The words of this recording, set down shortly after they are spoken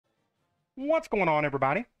What's going on,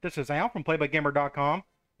 everybody? This is Al from PlayByGamer.com,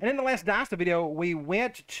 and in the last Dynasty video, we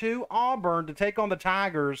went to Auburn to take on the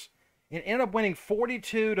Tigers and ended up winning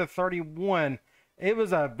 42-31. It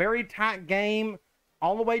was a very tight game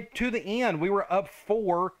all the way to the end. We were up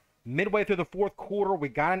 4 midway through the fourth quarter. We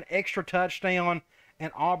got an extra touchdown,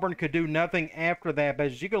 and Auburn could do nothing after that. But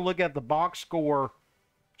as you can look at the box score,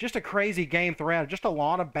 just a crazy game throughout. Just a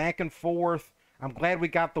lot of back and forth. I'm glad we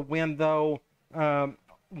got the win, though.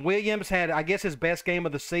 Williams had, I guess, his best game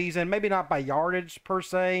of the season. Maybe not by yardage per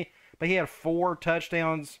se, but he had 4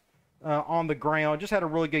 touchdowns on the ground. Just had a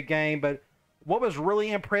really good game. But what was really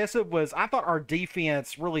impressive was I thought our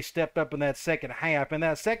defense really stepped up in that second half. In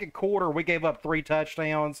that second quarter, we gave up 3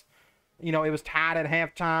 touchdowns. You know, it was tied at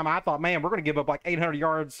halftime. I thought, man, we're going to give up like 800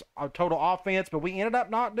 yards of total offense, but we ended up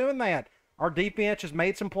not doing that. Our defense just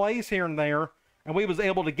made some plays here and there, and we was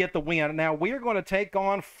able to get the win. Now, we are going to take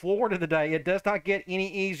on Florida today. It does not get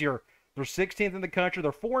any easier. They're 16th in the country.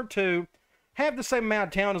 They're 4-2. Have the same amount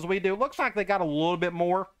of talent as we do. Looks like they got a little bit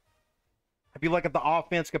more. If you look at the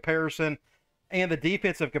offense comparison and the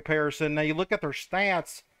defensive comparison, now you look at their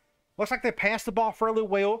stats, looks like they passed the ball fairly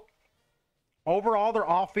well. Overall, their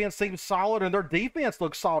offense seems solid, and their defense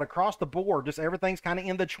looks solid across the board. Just everything's kind of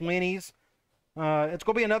in the 20s. It's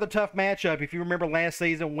going to be another tough matchup. If you remember last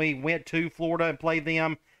season, we went to Florida and played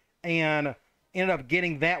them and ended up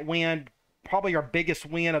getting that win, probably our biggest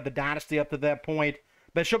win of the Dynasty up to that point.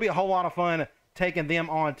 But it should be a whole lot of fun taking them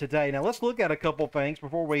on today. Now, let's look at a couple things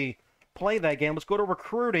before we play that game. Let's go to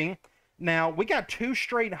recruiting. Now, we got 2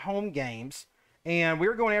 straight home games, and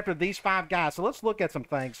we're going after these 5 guys. So let's look at some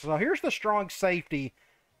things. So here's the strong safety.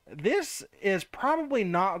 This is probably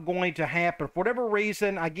not going to happen. For whatever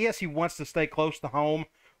reason, I guess he wants to stay close to home.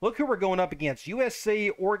 Look who we're going up against.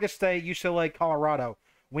 USC, Oregon State, UCLA, Colorado.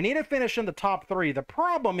 We need to finish in the top 3. The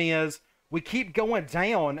problem is we keep going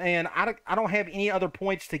down, and I don't have any other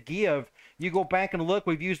points to give. You go back and look,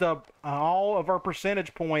 we've used up all of our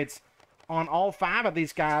percentage points on all 5 of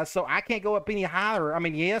these guys, so I can't go up any higher. I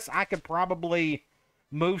mean, yes, I could probably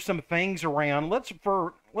move some things around. Let's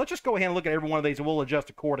just go ahead and look at every one of these, and we'll adjust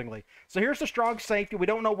accordingly. So here's the strong safety. We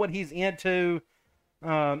don't know what he's into.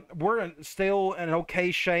 We're still in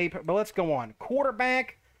okay shape, but let's go on.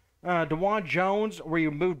 Quarterback, DeJuan Jones, we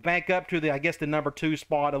moved back up to the, I guess, the number 2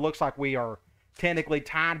 spot. It looks like we are technically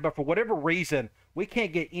tied, but for whatever reason, we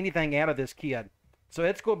can't get anything out of this kid. So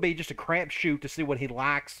it's going to be just a crapshoot to see what he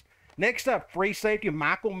likes. Next up, free safety,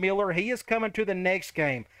 Michael Miller. He is coming to the next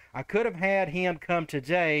game. I could have had him come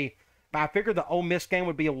today, but I figured the Ole Miss game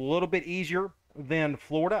would be a little bit easier than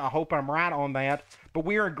Florida. I hope I'm right on that. But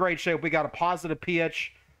we are in great shape. We got a positive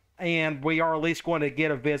pitch, and we are at least going to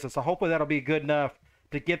get a visit. So hopefully that'll be good enough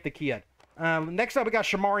to get the kid. Next up, we got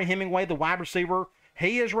Shamari Hemingway, the wide receiver.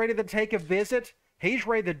 He is ready to take a visit. He's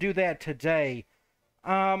ready to do that today.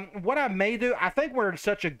 What I may do, I think we're in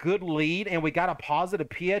such a good lead, and we got a positive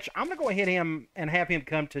pitch. I'm going to go ahead and have him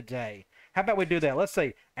come today. How about we do that? Let's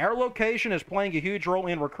see. Our location is playing a huge role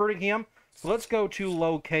in recruiting him. So let's go to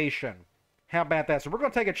location. How about that? So we're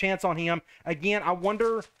going to take a chance on him. Again, I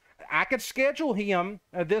wonder, I could schedule him,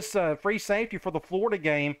 this free safety for the Florida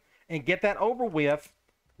game and get that over with.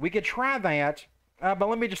 We could try that, but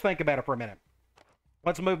let me just think about it for a minute.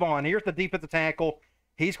 Let's move on. Here's the defensive tackle.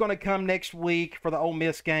 He's going to come next week for the Ole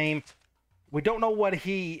Miss game. We don't know what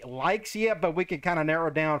he likes yet, but we can kind of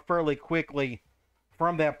narrow down fairly quickly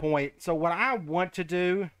from that point. So what I want to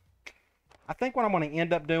do, I think what I'm going to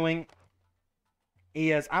end up doing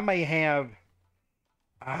is I may have,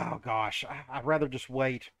 oh gosh, I'd rather just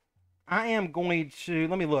wait. I am going to,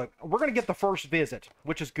 let me look. We're going to get the first visit,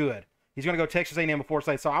 which is good. He's going to go Texas A&M before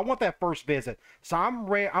State. So I want that first visit. So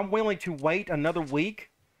I'm willing to wait another week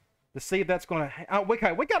to see if that's going to,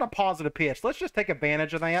 we got a positive pitch. Let's just take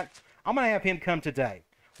advantage of that. I'm going to have him come today.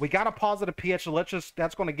 We got a positive pitch, so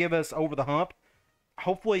that's going to give us over the hump.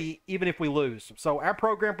 Hopefully, even if we lose. So our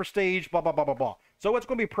program prestige, blah, blah, blah, blah, blah. So it's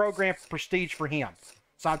going to be program prestige for him.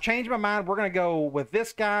 So I've changed my mind. We're going to go with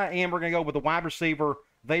this guy, and we're going to go with the wide receiver.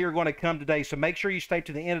 They are going to come today. So make sure you stay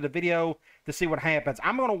to the end of the video to see what happens.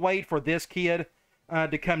 I'm going to wait for this kid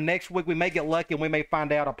to come next week. We may get lucky, and we may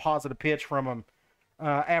find out a positive pitch from him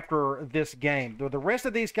after this game. The rest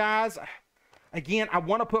of these guys, again, I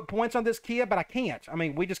want to put points on this kid, but I can't. I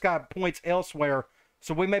mean, we just got points elsewhere.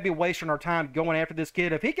 So we may be wasting our time going after this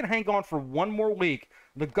kid. If he can hang on for one more week,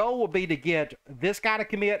 the goal will be to get this guy to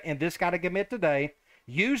commit and this guy to commit today.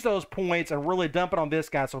 Use those points and really dump it on this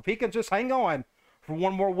guy. So if he can just hang on for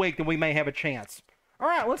one more week, then we may have a chance. All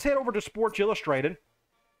right, let's head over to Sports Illustrated.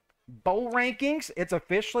 Bowl rankings. It's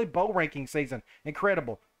officially bowl ranking season.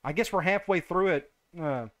 Incredible. I guess we're halfway through it.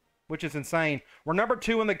 Well, which is insane. We're number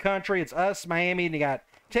 2 in the country. It's us, Miami, and you got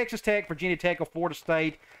Texas Tech, Virginia Tech, or Florida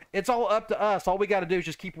State. It's all up to us. All we got to do is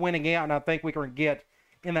just keep winning out, and I think we can get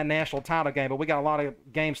in that national title game. But we got a lot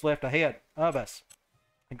of games left ahead of us.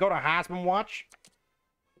 And go to Heisman Watch.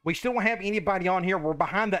 We still don't have anybody on here. We're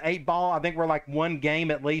behind the 8 ball. I think we're like 1 game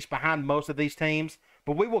at least behind most of these teams.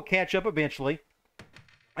 But we will catch up eventually.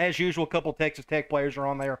 As usual, a couple Texas Tech players are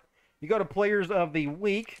on there. You go to Players of the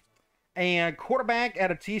Week. And quarterback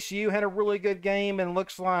out of TCU had a really good game. And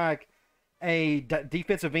looks like a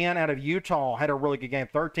defensive end out of Utah had a really good game.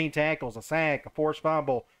 13 tackles, a sack, a forced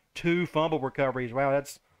fumble, 2 fumble recoveries. Wow,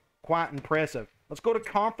 that's quite impressive. Let's go to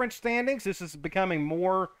conference standings. This is becoming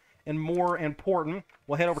more and more important.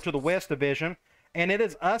 We'll head over to the West Division. And it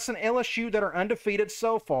is us and LSU that are undefeated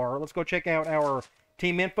so far. Let's go check out our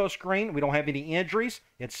team info screen. We don't have any injuries.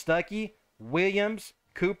 It's Stuckey, Williams,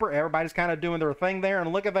 Cooper. Everybody's kind of doing their thing there.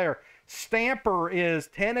 And look at there. Stamper is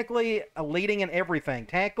technically leading in everything.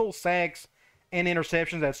 Tackles, sacks, and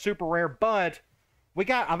interceptions. That's super rare. But we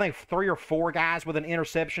got, I think, 3 or 4 guys with an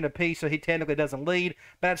interception apiece, so he technically doesn't lead.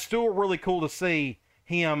 But it's still really cool to see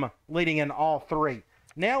him leading in all 3.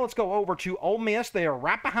 Now let's go over to Ole Miss. They are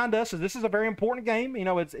right behind us, so this is a very important game. You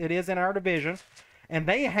know, it is in our division. And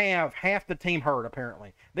they have half the team hurt,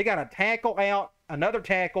 apparently. They got a tackle out, another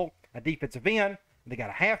tackle, a defensive end. They got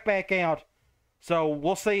a halfback out. So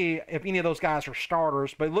we'll see if any of those guys are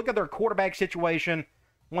starters. But look at their quarterback situation.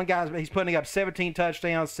 One guy, he's putting up 17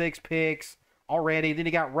 touchdowns, 6 picks already. Then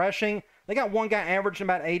he got rushing. They got one guy averaging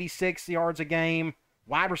about 86 yards a game.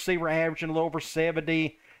 Wide receiver averaging a little over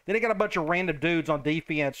 70. Then they got a bunch of random dudes on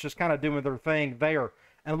defense just kind of doing their thing there.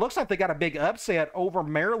 And it looks like they got a big upset over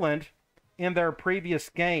Maryland in their previous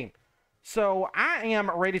game. So I am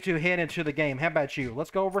ready to head into the game. How about you? Let's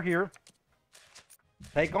go over here.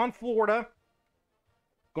 Take on Florida.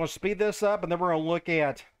 Going to speed this up, and then we're going to look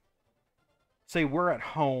at, see, we're at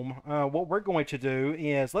home. What we're going to do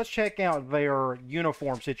is let's check out their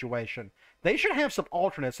uniform situation. They should have some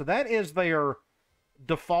alternates. So that is their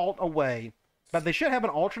default away. But they should have an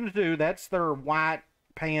alternate too. That's their white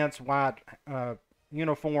pants, white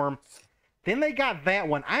uniform. Then they got that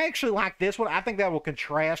one. I actually like this one. I think that will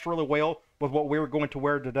contrast really well with what we were going to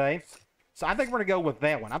wear today. So I think we're going to go with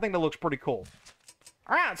that one. I think that looks pretty cool.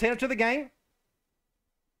 All right, let's head into the game.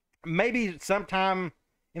 Maybe sometime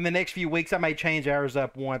in the next few weeks I may change ours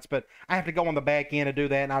up once, but I have to go on the back end and do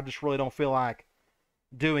that, and I just really don't feel like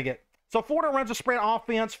doing it. So Florida runs a spread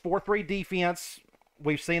offense, 4-3 defense.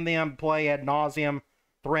 We've seen them play ad nauseum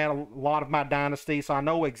throughout a lot of my dynasty, so I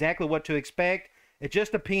know exactly what to expect. It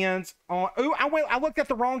just depends on... Ooh, I looked at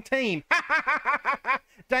the wrong team.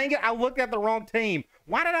 Dang it, I looked at the wrong team.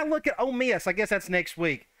 Why did I look at Ole Miss? I guess that's next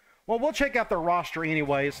week. Well, we'll check out their roster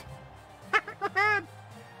anyways.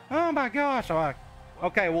 Oh, my gosh.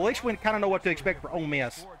 Okay, well, at least we kind of know what to expect for Ole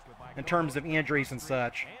Miss in terms of injuries and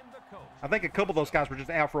such. I think a couple of those guys were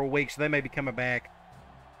just out for a week, so they may be coming back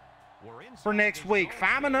for next week.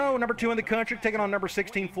 5-0, number 2 in the country, taking on number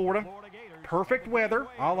 16, Florida. Perfect weather,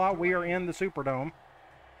 a la we are in the Superdome.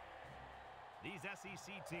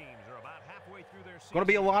 Going to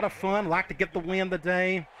be a lot of fun. Like to get the win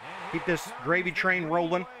today. Keep this gravy train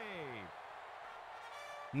rolling.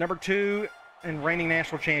 Number 2 and reigning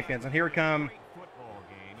national champions. And here come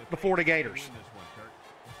the Florida Gators.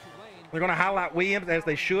 They're going to highlight Williams as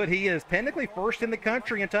they should. He is technically first in the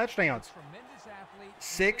country in touchdowns.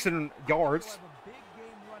 6 in yards.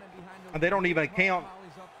 And they don't even account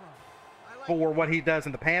for what he does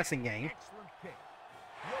in the passing game.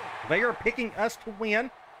 They are picking us to win.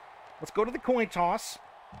 Let's go to the coin toss.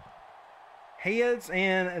 Heads,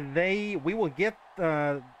 and we will get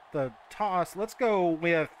the toss. Let's go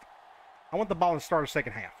with, I want the ball to start the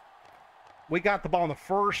second half. We got the ball in the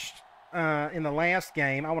first, in the last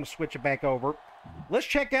game. I want to switch it back over. Let's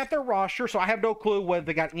check out their roster. So I have no clue whether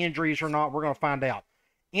they got injuries or not. We're going to find out.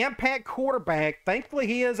 Impact quarterback. Thankfully,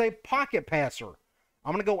 he is a pocket passer.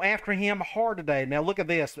 I'm going to go after him hard today. Now, look at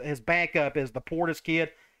this. His backup is the Portis kid.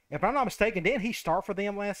 If I'm not mistaken, didn't he start for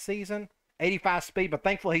them last season? 85 speed, but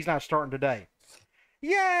thankfully he's not starting today.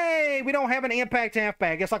 Yay! We don't have an impact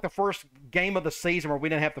halfback. It's like the first game of the season where we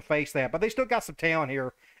didn't have to face that. But they still got some talent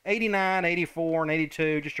here. 89, 84, and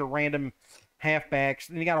 82, just your random halfbacks.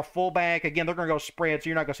 Then you got a fullback. Again, they're going to go spread, so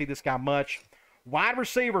you're not going to see this guy much. Wide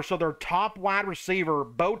receiver, so their top wide receiver,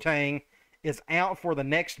 Boateng, is out for the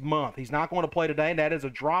next month. He's not going to play today. That is a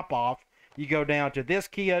drop-off. You go down to this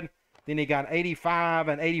kid. Then you got 85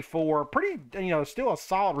 and 84. Pretty, still a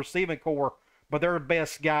solid receiving core, but their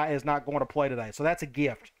best guy is not going to play today. So that's a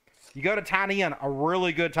gift. You go to tight end, a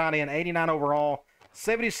really good tight end, 89 overall,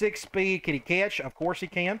 76 speed. Can he catch? Of course he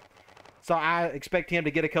can. So I expect him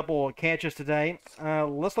to get a couple of catches today.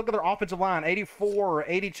 Let's look at their offensive line. 84,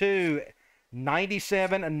 82,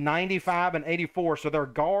 97, 95, and 84. So their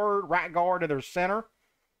guard, right guard, and their center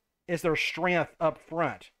is their strength up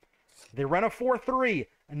front. They run a 4-3,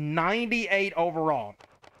 98 overall.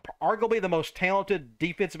 Arguably the most talented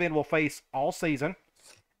defensive end we'll face all season.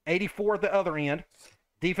 84 at the other end.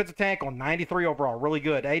 Defensive tackle, 93 overall. Really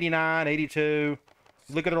good. 89, 82.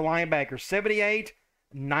 Look at their linebackers. 78,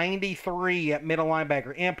 93 at middle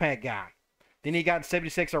linebacker. Impact guy. Then you got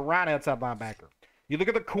 76 at right outside linebacker. You look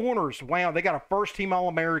at the corners. Wow, they got a first-team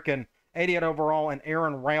All-American, 88 overall, and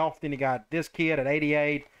Aaron Ralph. Then you got this kid at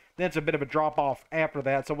 88. Then it's a bit of a drop-off after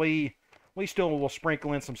that. So we still will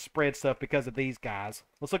sprinkle in some spread stuff because of these guys.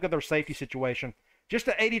 Let's look at their safety situation. Just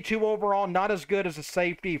an 82 overall, not as good as a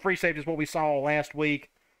safety. Free safety is what we saw last week.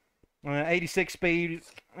 86 speed.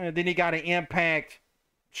 Then you got an impact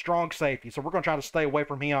strong safety. So we're going to try to stay away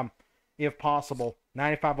from him if possible.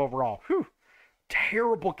 95 overall. Whew.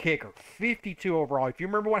 Terrible kicker. 52 overall. If you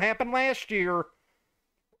remember what happened last year,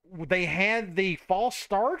 they had the false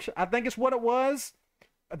start, I think is what it was.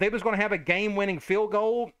 They was going to have a game-winning field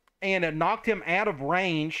goal, and it knocked him out of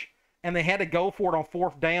range, and they had to go for it on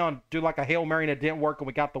 4th down, do like a Hail Mary, and it didn't work, and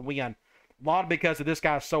we got the win. A lot because of this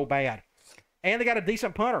guy's so bad. And they got a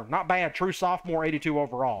decent punter. Not bad. True sophomore, 82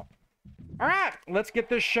 overall. All right, let's get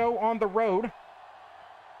this show on the road.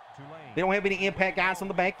 They don't have any impact guys on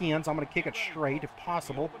the back end, so I'm going to kick it straight if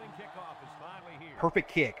possible. Perfect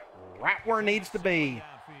kick. Right where it needs to be.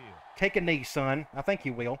 Take a knee, son. I think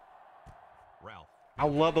you will. I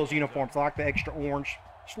love those uniforms. I like the extra orange.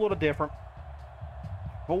 Just a little different.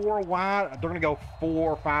 4 wide. They're going to go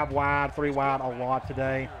 4, 5 wide, 3 wide a lot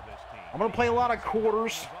today. I'm going to play a lot of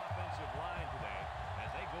quarters.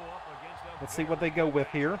 Let's see what they go with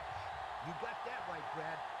here.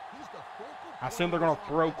 I assume they're going to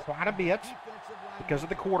throw quite a bit because of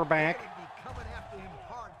the quarterback.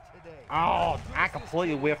 Oh, I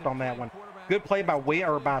completely whiffed on that one. Good play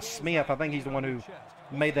by Smith. I think he's the one who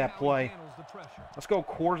made that play. Let's go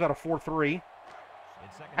quarters out of 4-3.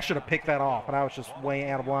 I should have picked that off, but I was just way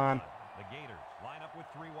out of line.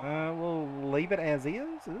 We'll leave it as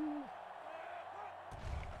is.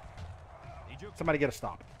 Somebody get a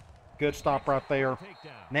stop. Good stop right there.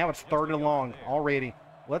 Now it's 3rd and long already.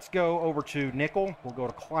 Let's go over to nickel. We'll go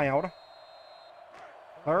to cloud.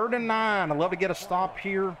 3rd and 9. I'd love to get a stop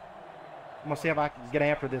here. I'm going to see if I can get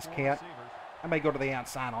after this cat. I may go to the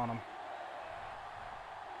outside on him.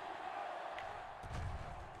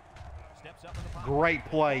 Great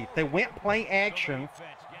play. They went play action.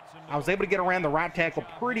 I was able to get around the right tackle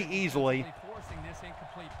pretty easily.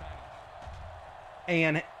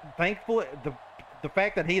 And thankfully, the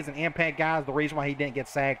fact that he is an impact guy is the reason why he didn't get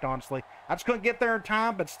sacked, honestly. I just couldn't get there in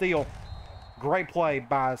time, but still, great play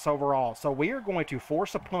by us overall. So we are going to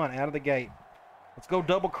force a punt out of the gate. Let's go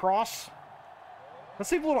double cross. Let's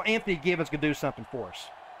see if little Anthony Gibbons can do something for us.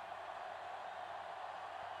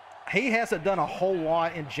 He hasn't done a whole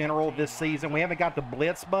lot in general this season. We haven't got the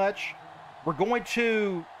blitz much. We're going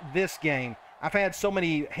to this game. I've had so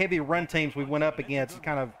many heavy run teams we went up against,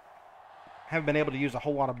 kind of haven't been able to use a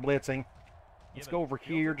whole lot of blitzing. Let's go over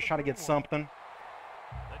here to try to get something.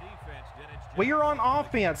 We are on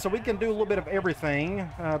offense, so we can do a little bit of everything,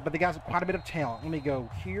 but the guys have quite a bit of talent. Let me go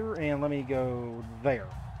here, and let me go there.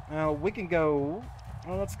 We can go,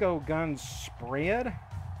 well, let's go gun spread,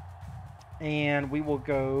 and we will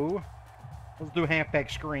go, let's do halfback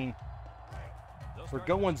screen. We're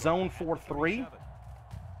going zone 4-3.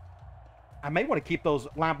 I may want to keep those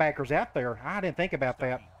linebackers out there. I didn't think about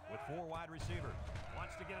that.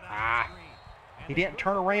 He didn't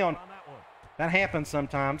turn around. That happens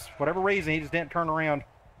sometimes. For whatever reason, he just didn't turn around.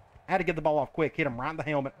 I had to get the ball off quick. Hit him right in the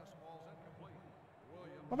helmet.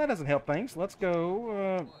 Well, that doesn't help things. Let's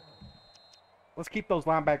go. Let's keep those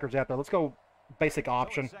linebackers out there. Let's go basic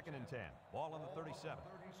option.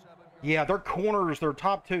 Yeah, their corners, their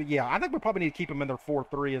top 2. Yeah, I think we probably need to keep them in their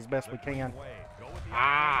 4-3 as best we can.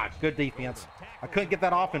 Good defense. I couldn't get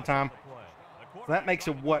that off in time. So that makes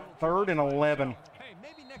it, what, 3rd and 11.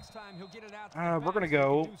 We're going to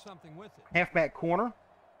go halfback corner.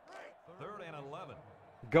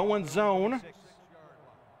 Going zone.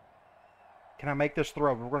 Can I make this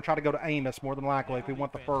throw? We're going to try to go to Amos more than likely if we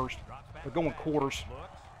want the first. We're going quarters.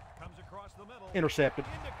 Intercepted.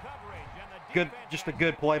 Good, just a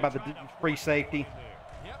good play by the free safety.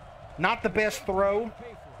 Not the best throw.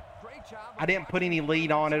 I didn't put any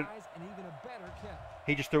lead on it.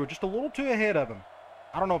 He just threw it just a little too ahead of him.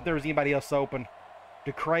 I don't know if there was anybody else open.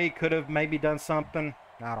 DeCray could have maybe done something.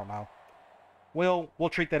 I don't know. We'll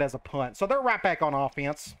treat that as a punt. So they're right back on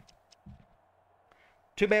offense.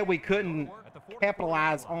 Too bad we couldn't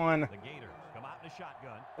capitalize on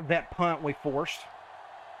that punt we forced.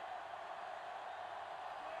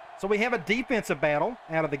 So we have a defensive battle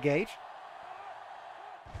out of the gate.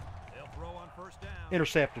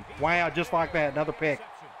 Intercepted. Wow, just like that. Another pick.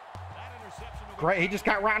 Great. He just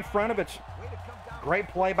got right in front of it. Great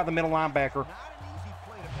play by the middle linebacker.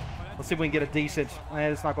 Let's see if we can get a decent.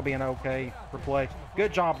 It's not going to be an okay for play.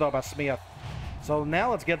 Good job, though, by Smith. So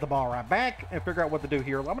now let's get the ball right back and figure out what to do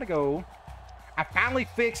here. I'm going to go. I finally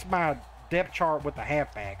fixed my depth chart with the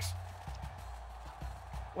halfbacks.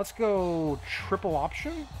 Let's go triple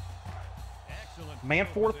option. Man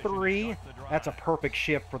 4-3. That's a perfect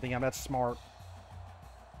shift for them. That's smart.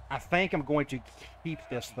 I think I'm going to keep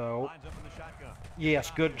this, though.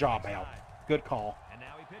 Yes, good job, Al. Good call.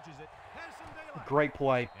 Great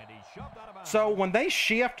play. So when they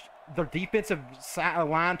shift their defensive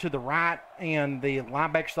line to the right and the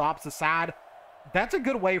linebacker to the opposite side, that's a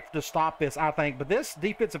good way to stop this, I think. But this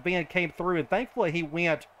defensive end came through, and thankfully he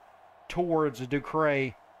went towards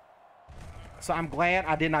Ducre. So I'm glad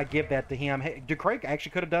I did not give that to him. Hey, Ducre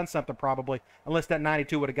actually could have done something probably, unless that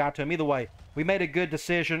 92 would have got to him. Either way, we made a good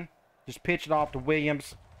decision. Just pitch it off to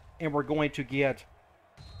Williams, and we're going to get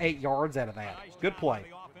 8 yards out of that. Good play.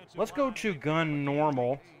 Let's go to gun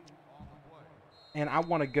normal, and I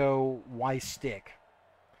want to go Y stick.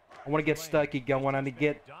 I want to get Stuckey going. I need to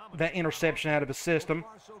get that interception out of his system.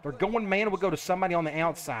 They're going man. We'll go to somebody on the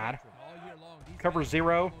outside. Cover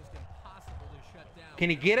 0. Can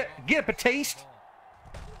he get it? Get it, Batiste.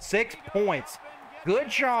 6 points. Good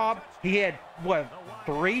job. He had, what,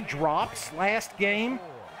 3 drops last game?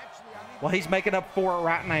 Well, he's making up for it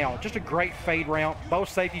right now. Just a great fade route. Both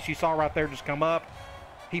safeties you saw right there just come up.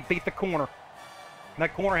 He beat the corner.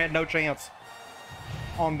 That corner had no chance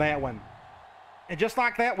on that one. And just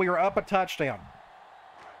like that, we were up a touchdown.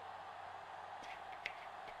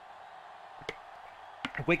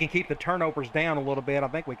 If we can keep the turnovers down a little bit, I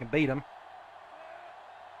think we can beat them.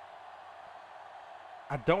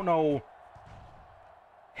 I don't know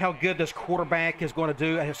how good this quarterback is going to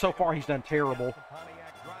do. So far, he's done terrible.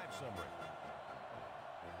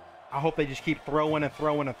 I hope they just keep throwing and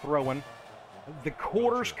throwing and throwing. The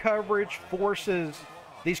quarters coverage forces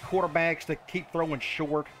these quarterbacks to keep throwing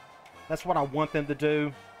short. That's what I want them to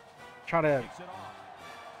do. Try to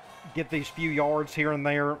get these few yards here and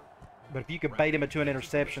there. But if you could bait them into an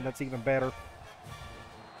interception, that's even better.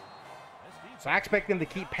 So I expect them to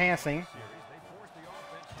keep passing.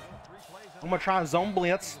 I'm going to try a zone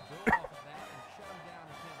blitz.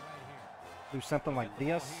 Do something like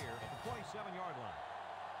this.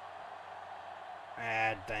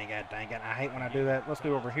 Ah, dang it, dang it. I hate when I do that. Let's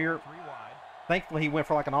do over here. Thankfully, he went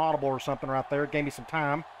for like an audible or something right there. Gave me some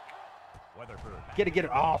time. Get it.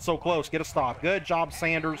 Oh, so close. Get a stop. Good job,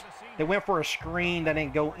 Sanders. They went for a screen that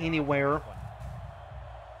didn't go anywhere.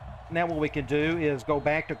 Now what we can do is go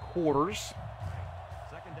back to quarters.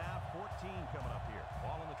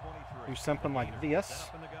 Do something like this.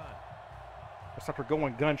 Looks like we're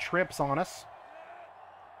going gun trips on us.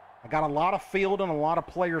 I got a lot of field and a lot of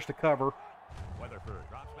players to cover.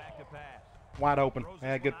 Wide open.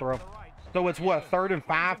 Yeah, good throw. So it's what, 3rd and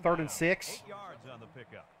 5, 3rd and 6?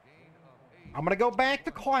 I'm going to go back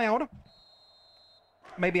to Cloud.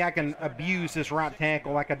 Maybe I can abuse this right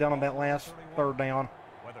tackle like I done on that last 3rd down.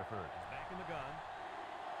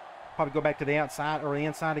 Probably go back to the outside or the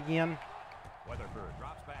inside again.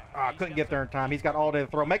 Oh, I couldn't get there in time. He's got all day to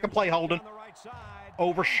throw. Make a play, Holden.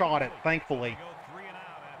 Overshot it, thankfully.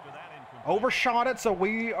 Overshot it, so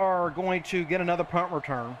we are going to get another punt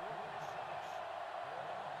return.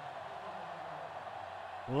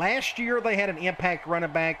 Last year, they had an impact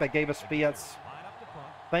running back. They gave us fits.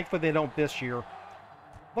 Thankfully, they don't this year.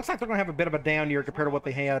 Looks like they're going to have a bit of a down year compared to what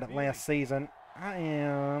they had last season.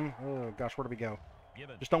 Oh, gosh, where do we go?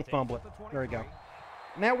 Just don't fumble it. There we go.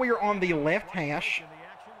 Now we are on the left hash.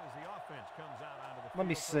 Let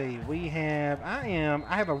me see. We have, I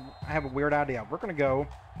have a weird idea. We're going to go,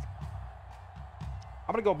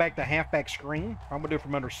 I'm going to go back to halfback screen. I'm going to do it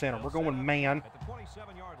from under center. We're going man.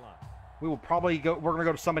 We will probably go, we're going to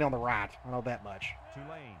go to somebody on the right. I know that much.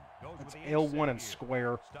 It's L1 and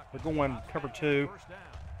square. We're going cover 2.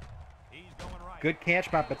 Good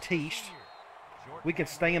catch by Batiste. We can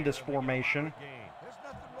stay in this formation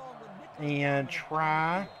and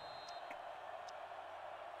try.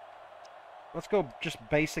 Let's go just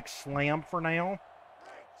basic slam for now.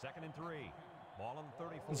 2nd and 3. Ball on the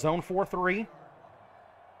 34. Zone 4-3.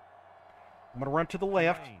 I'm going to run to the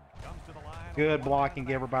left. Good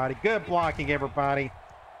blocking, everybody. Good blocking, everybody.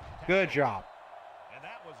 Good job.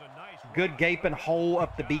 Good gaping hole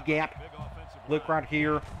up the B gap. Look right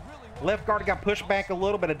here. Left guard got pushed back a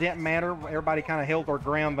little, but it didn't matter. Everybody kind of held their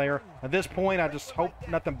ground there. At this point, I just hope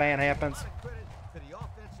nothing bad happens.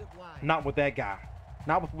 Not with that guy.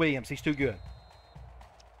 Not with Williams. He's too good.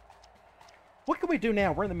 What can we do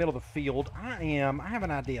now? We're in the middle of the field. I have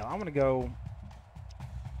an idea. I want to go.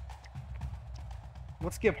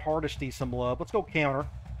 Let's give Hardesty some love. Let's go counter.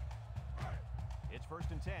 It's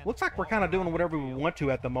 1st and 10. Looks like we're kind of doing whatever we want to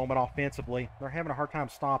at the moment offensively. They're having a hard time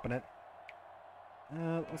stopping it.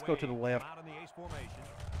 Let's go to the left.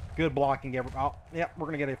 Good blocking. Oh, yeah, we're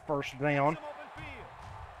going to get a first down.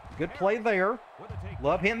 Good play there.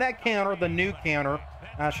 Love hitting that counter, the new counter,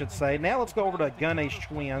 I should say. Now let's go over to Gun Ace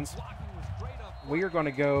Twins. We are going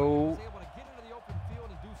to go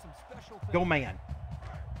man.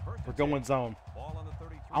 We're going zone.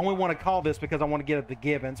 I only want to call this because I want to get it to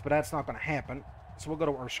Gibbons, but that's not going to happen. So we'll go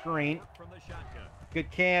to our screen. Good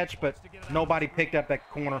catch, but nobody picked up that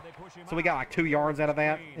corner. So we got like 2 yards out of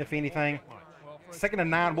that, if anything. 2nd and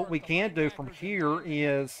 9, what we can do from here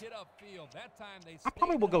is I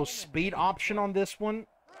probably will go speed option on this one.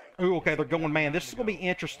 Ooh, okay, they're going man. This is going to be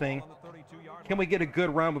interesting. Can we get a good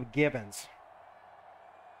run with Gibbons?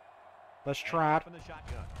 Let's try it.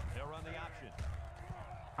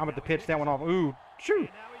 I'm about to pitch that one off. Ooh, shoot.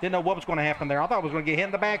 Didn't know what was going to happen there. I thought I was going to get hit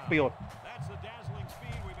in the backfield.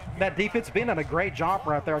 That defensive end done a great job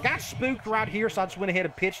right there. I got spooked right here, so I just went ahead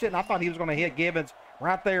and pitched it, and I thought he was going to hit Gibbons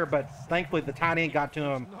right there, but thankfully the tight end got to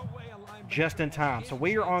him just in time. So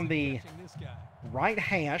we are on the right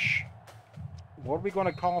hash. What are we going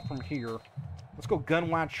to call from here? Let's go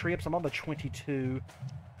gun wide trips. I'm on the 22.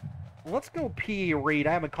 Let's go PE read.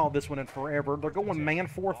 I haven't called this one in forever. They're going man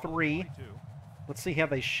 4-3. Let's see how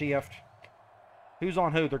they shift. Who's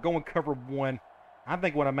on who? They're going cover 1. I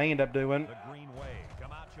think what I may end up doing.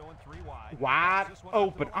 Wide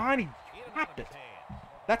open. Oh, and he dropped it.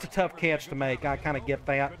 That's a tough catch to make. I kind of get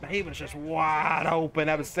that. But he was just wide open.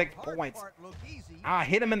 That was 6 points. I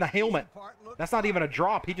hit him in the helmet. That's not even a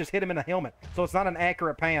drop. He just hit him in the helmet. So it's not an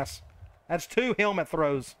accurate pass. That's 2 helmet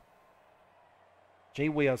throws. Gee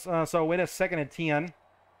whiz. So it is 2nd and 10.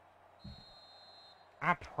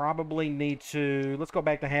 I probably need to, let's go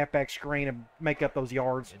back to halfback screen and make up those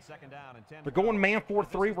yards. They're going man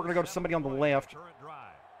 4-3. We're going to go to somebody on the left.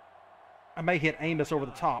 I may hit Amos over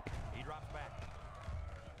the top.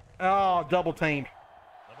 Oh, double teamed.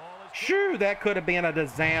 Shoo, that could have been a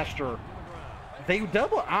disaster. They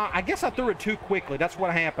double, I guess I threw it too quickly. That's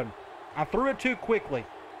what happened. I threw it too quickly.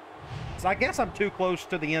 So I guess I'm too close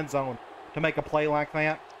to the end zone to make a play like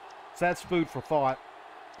that. So that's food for thought.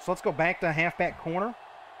 So let's go back to halfback corner.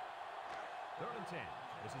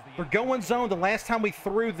 They're going zone. The last time we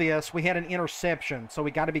threw this, we had an interception, so we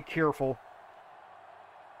got to be careful.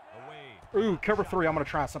 Ooh, cover 3. I'm going to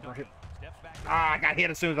try something here. I got hit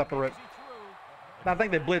as soon as I threw it. I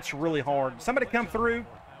think they blitzed really hard. Somebody come through.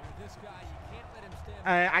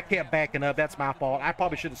 I kept backing up. That's my fault. I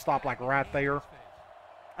probably should have stopped like right there.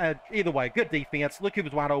 Either way, good defense. Look who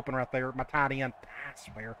was wide open right there. My tight end.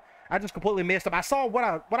 I swear. I just completely missed him. I saw what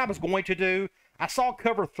I was going to do. I saw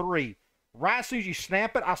cover 3. Right as soon as you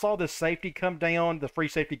snap it, I saw this safety come down, the free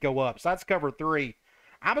safety go up. So that's cover 3.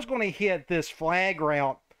 I was going to hit this flag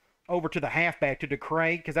route over to the halfback, to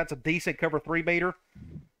DeCray, because that's a decent cover 3 beater.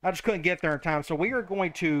 I just couldn't get there in time. So we are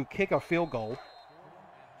going to kick a field goal.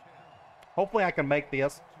 Hopefully I can make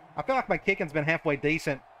this. I feel like my kicking's been halfway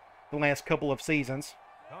decent the last couple of seasons.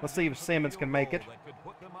 Let's see if Simmons can make it.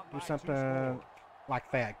 Do something like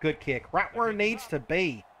that. Good kick. Right where it needs to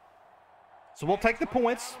be. So we'll take the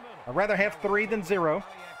points. I'd rather have 3 than 0.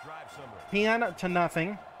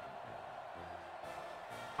 10-0.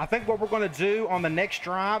 I think what we're going to do on the next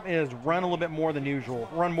drive is run a little bit more than usual.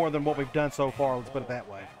 Run more than what we've done so far. Let's put it that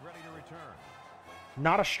way.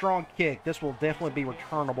 Not a strong kick. This will definitely be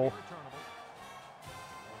returnable.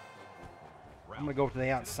 I'm going to go to the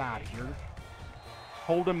outside here.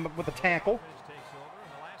 Hold him with a tackle.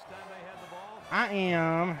 I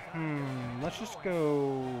am, let's just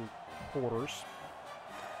go quarters.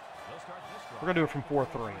 We're going to do it from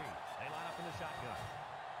 4-3.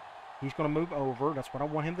 He's going to move over. That's what I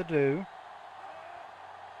want him to do.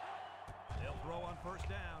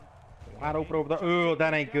 Wide open over there. Ooh,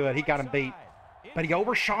 that ain't good. He got him beat. But he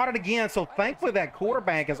overshot it again, so thankfully that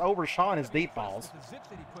quarterback has overshot his deep balls.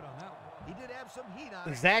 The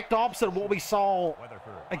exact opposite of what we saw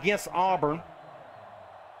against Auburn.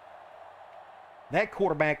 That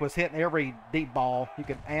quarterback was hitting every deep ball you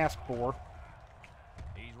could ask for.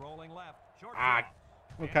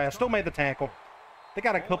 Okay, I still made the tackle. They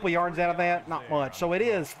got a couple yards out of that, not much. So it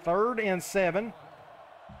is 3rd and 7.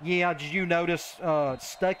 Yeah, did you notice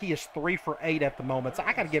Stuckey is 3 for 8 at the moment, so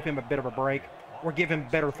I got to give him a bit of a break. or give him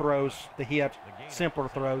better throws to hit, simpler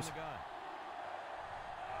throws.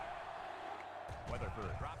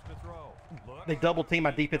 They double team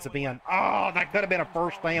my defensive end. Oh, that could have been a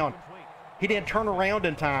first down. He didn't turn around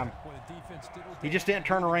in time. He just didn't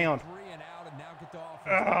turn around.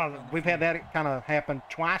 We've had that kind of happen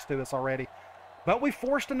twice to us already. But we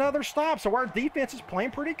forced another stop, so our defense is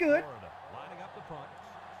playing pretty good.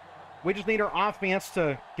 We just need our offense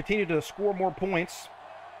to continue to score more points.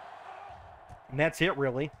 And that's it,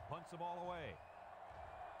 really.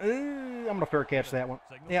 I'm going to fair catch that one.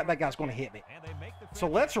 Yeah, that guy's going to hit me. So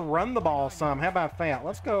let's run the ball some. How about that?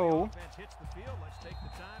 Let's go.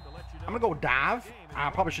 I'm going to go dive. I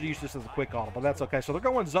probably should use this as a quick auto, but that's okay. So they're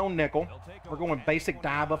going zone nickel. We're going basic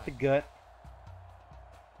dive up the gut.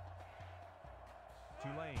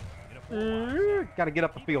 Got to get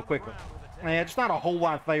up the field quickly. Man, just not a whole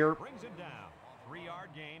lot there.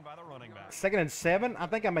 2nd and 7. I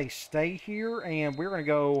think I may stay here, and we're going to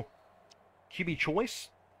go QB choice.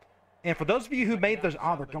 And for those of you who made those,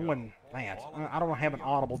 they're going that. I don't have an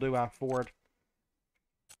audible, do I, for it?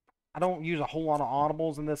 I don't use a whole lot of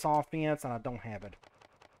audibles in this offense, and I don't have it.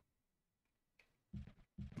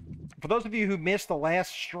 For those of you who missed the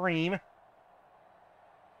last stream,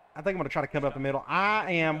 I think I'm going to try to come up the middle.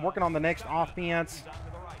 I am working on the next offense.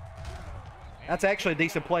 That's actually a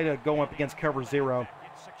decent play to go up against cover 0.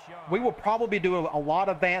 We will probably do a lot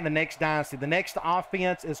of that in the next Dynasty. The next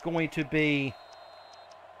offense is going to be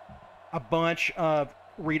a bunch of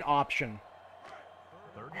read option.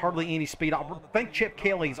 Hardly any speed. Think Chip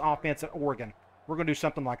Kelly's offense at Oregon. We're going to do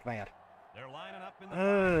something like that.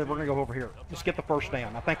 We're going to go over here. Let's get the first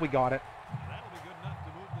down. I think we got it.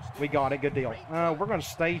 We got it. Good deal. We're going to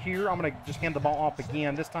stay here. I'm going to just hand the ball off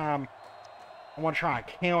again. This time, I want to try a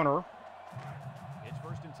counter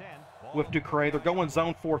with Ducre. They're going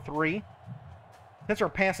zone 4-3. Since our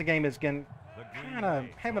passing game is kind of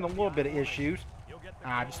having a little bit of issues.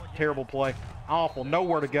 Just terrible play. Awful.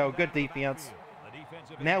 Nowhere to go. Good defense.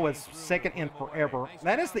 Now it's 2nd and forever.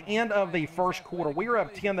 That is the end of the first quarter. We are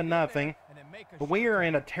up 10-0, but we are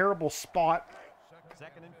in a terrible spot.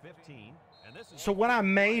 So what I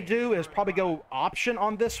may do is probably go option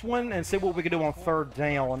on this one and see what we can do on 3rd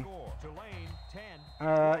down.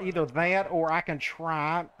 Either that or I can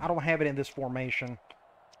try. I don't have it in this formation.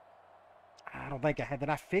 I don't think I had. Did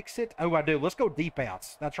I fix it? Oh, I do. Let's go deep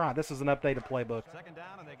outs. That's right. This is an updated playbook.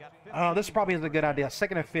 This probably is a good idea.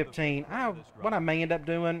 2nd and 15. What I may end up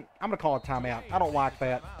doing, I'm going to call a timeout. I don't like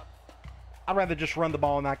that. I'd rather just run the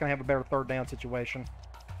ball and I can have a better 3rd down situation.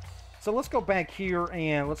 So let's go back here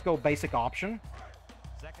and let's go basic option.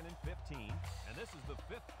 2nd and 15. And this is the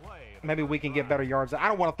 5th play. Maybe we can get better yards. I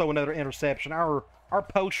don't want to throw another interception. Our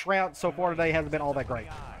post route so far today hasn't been all that great.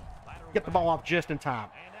 Get the ball off just in time.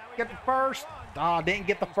 Get the first. Didn't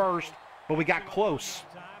get the first, but we got close.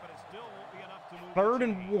 3rd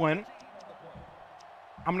and 1.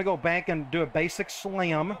 I'm going to go back and do a basic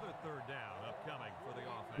slam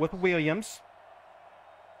with Williams.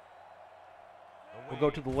 We'll go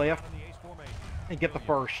to the left and get the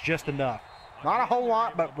first, just enough. Not a whole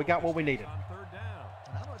lot, but we got what we needed.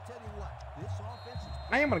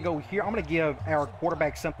 I am going to go here. I'm going to give our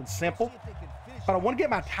quarterback something simple, but I want to get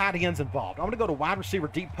my tight ends involved. I'm going to go to wide receiver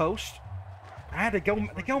deep post. I had to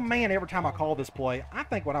go man every time I call this play. I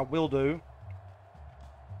think what I will do,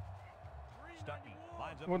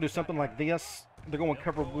 I'm going to do something like this. They're going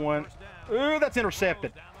cover 1. Ooh, that's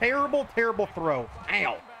intercepted. Terrible, terrible throw.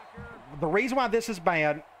 Ow. The reason why this is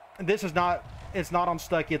bad, it's not on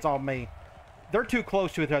Stuckey, it's on me. They're too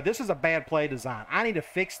close to each other. This is a bad play design. I need to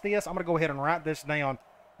fix this. I'm going to go ahead and write this down.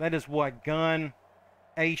 That is what? Gun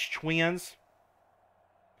H twins.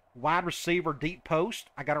 Wide receiver, deep post.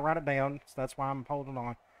 I got to write it down, so that's why I'm holding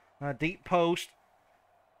on. Deep post.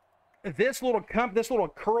 This little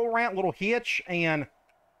curl route, little hitch, and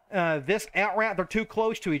this out route, they're too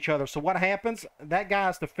close to each other. So what happens? That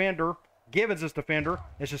guy's defender, Givens' defender,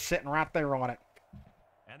 is just sitting right there on it.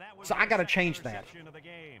 So I got to change that.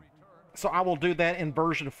 So I will do that in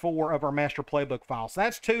version 4 of our master playbook file. So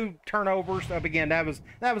that's 2 turnovers. Again, that was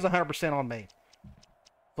 100% on me.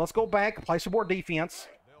 So let's go back, play some more defense.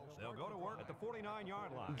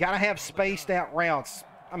 Got to have spaced out routes,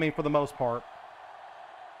 I mean, for the most part.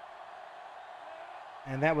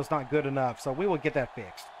 And that was not good enough, so we will get that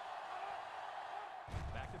fixed.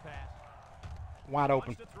 Wide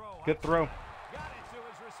open. Good throw.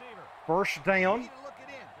 First down.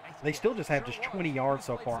 They still just have just 20 yards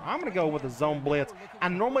so far. I'm going to go with a zone blitz. I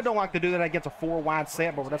normally don't like to do that against a 4-wide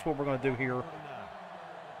set, but that's what we're going to do here.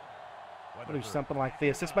 We'll do something like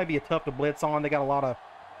this. This may be a tough to blitz on. They got a lot of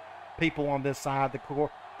people on this side.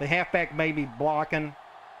 The halfback may be blocking.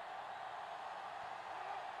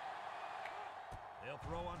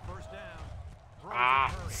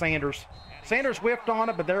 Sanders. Sanders whiffed on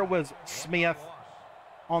it, but there was Smith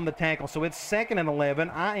on the tackle. So it's 2nd and 11.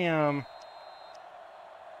 I am...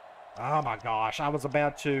 Oh, my gosh. I was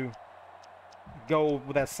about to go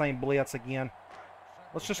with that same blitz again.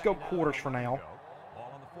 Let's just go quarters for now.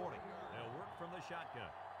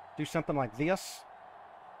 Do something like this.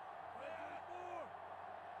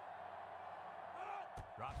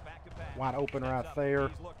 Wide open right there.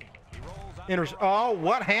 Oh,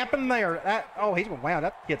 what happened there? Wow,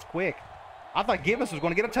 that kid's quick. I thought Gibbons was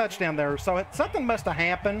going to get a touchdown there. So something must have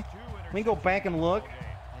happened. We can go back and look.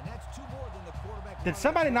 Did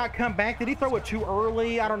somebody not come back? Did he throw it too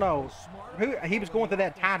early? I don't know. He was going to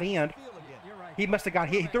that tight end. He must have got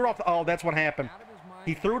hit. He threw it off the... Oh, that's what happened.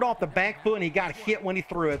 He threw it off the back foot, and he got hit when he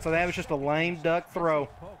threw it. So that was just a lame duck throw.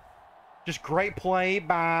 Just great play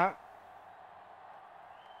by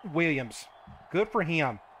Williams. Good for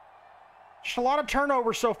him. Just a lot of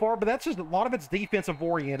turnovers so far, but that's just a lot of it's defensive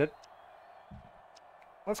oriented.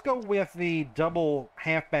 Let's go with the double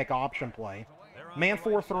halfback option play. Man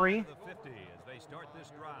 4-3.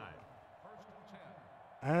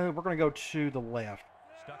 We're going to go to the left.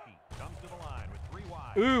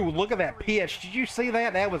 Ooh, look at that pitch. Did you see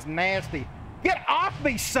that? That was nasty. Get off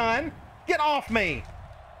me, son. Get off me.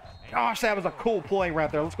 Gosh, that was a cool play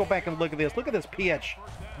right there. Let's go back and look at this. Look at this pitch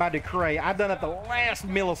by Ducray. I've done it the last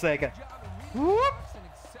millisecond. Whoop.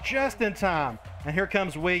 Just in time. And here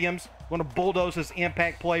comes Williams. Going to bulldoze this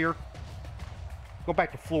impact player. Go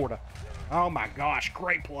back to Florida. Oh, my gosh.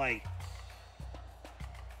 Great play.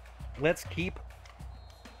 Let's keep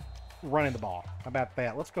running the ball. How about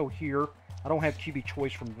that? Let's go here. I don't have QB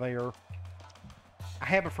choice from there. I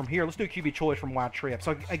have it from here. Let's do QB choice from wide trip.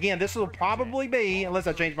 So, again, this will probably be, unless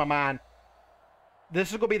I change my mind, this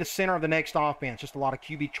is going to be the center of the next offense. Just a lot of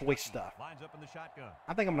QB choice stuff.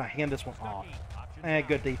 I think I'm going to hand this one off.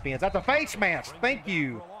 Good defense. That's a face mask. Thank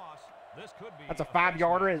you. That's a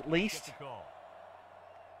 5-yarder at least.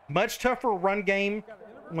 Much tougher run game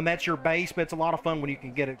when that's your base, but it's a lot of fun when you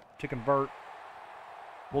can get it to convert.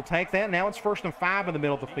 We'll take that. Now it's 1st and 5 in the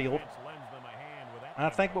middle of the field. I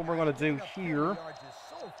think what we're going to do here,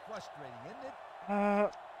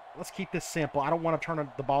 let's keep this simple. I don't want to turn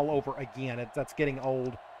the ball over again. That's getting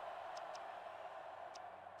old.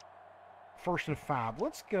 1st and 5.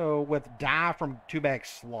 Let's go with dive from 2-back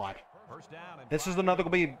slot. This is another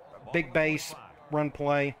going to be big base run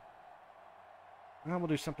play. And we'll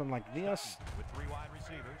do something like this.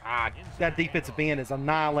 That defensive end is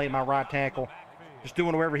annihilating my right tackle. Just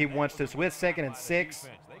doing whatever he wants to. So it's 2nd and 6.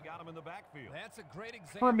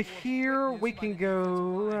 From here, we can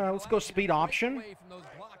go, let's go speed option.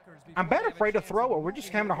 I'm about afraid to throw it. We're just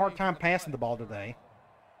having a hard time passing the ball today.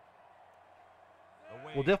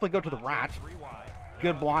 We'll definitely go to the right.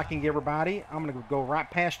 Good blocking, everybody. I'm going to go right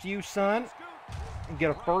past you, son, and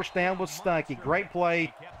get a 1st down with Stuckey. Great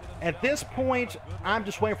play. At this point, I'm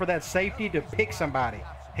just waiting for that safety to pick somebody.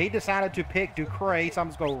 He decided to pick Ducray, so I'm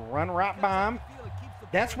just going to run right by him.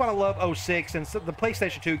 That's what I love 06, and so the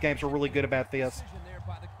PlayStation 2 games are really good about this.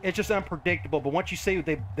 It's just unpredictable, but once you see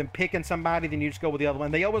them picking somebody, then you just go with the other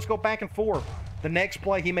one. They always go back and forth. The next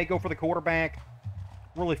play, he may go for the quarterback.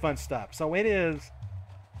 Really fun stuff. So it is,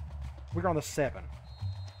 we're on the 7.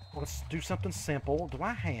 Let's do something simple. Do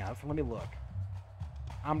I have, let me look.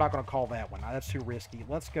 I'm not going to call that one. That's too risky.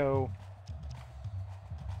 Let's go.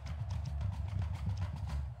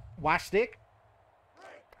 Y stick?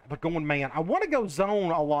 But going man. I want to go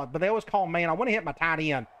zone a lot, but they always call man. I want to hit my tight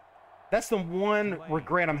end. That's the one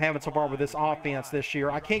regret I'm having so far with this offense this year.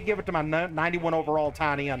 I can't give it to my 91 overall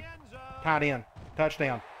tight end. Tight end.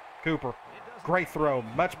 Touchdown. Cooper. Great throw.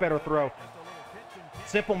 Much better throw.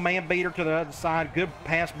 Simple man beater to the other side. Good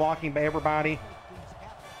pass blocking by everybody.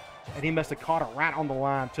 And he must have caught it right on the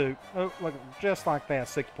line, too. Oh, look, just like that.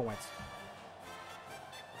 6 points.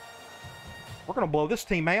 We're going to blow this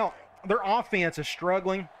team out. Their offense is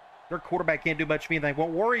struggling. Their quarterback can't do much of anything.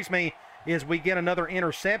 What worries me is we get another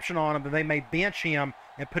interception on him, and they may bench him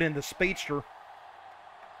and put in the speedster.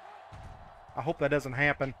 I hope that doesn't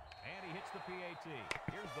happen. And he hits the PAT.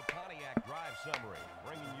 Here's the Pontiac drive summary,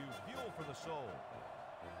 bringing you fuel for the soul.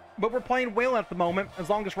 But we're playing well at the moment, as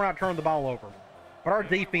long as we're not turning the ball over. But our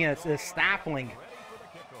defense is stifling.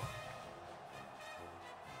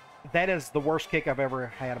 That is the worst kick I've ever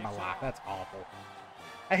had in my life. That's awful.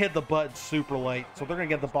 I hit the button super late, so they're going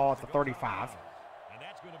to get the ball at the 35. And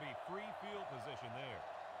that's going to be free field position there.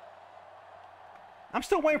 I'm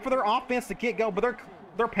still waiting for their offense to get go, but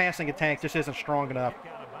their passing attack just isn't strong enough.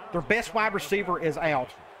 Their best wide receiver is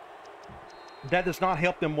out. That does not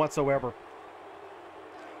help them whatsoever.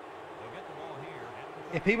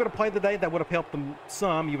 If he would have played today, that would have helped them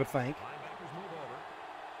some, you would think.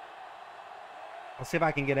 Let's see if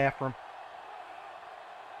I can get after him.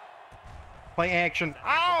 Play action.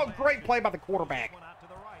 Oh, great play by the quarterback.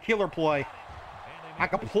 Killer play. I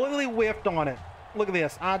completely whiffed on it. Look at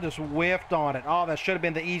this. I just whiffed on it. Oh, that should have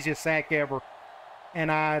been the easiest sack ever.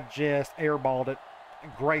 And I just airballed it.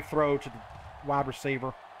 Great throw to the wide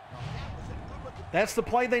receiver. That's the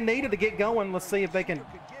play they needed to get going. Let's see if they can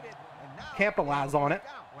capitalize on it.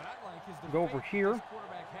 Go over here.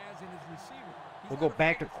 We'll go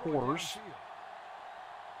back to quarters.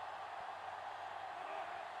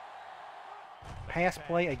 Pass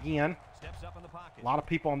play again. A lot of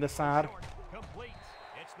people on this side.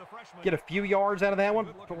 Get a few yards out of that one.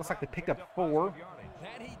 It looks like they picked up 4.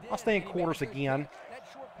 I'll stay in quarters again.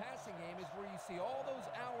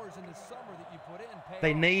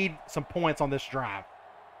 They need some points on this drive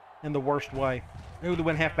in the worst way. Ooh, they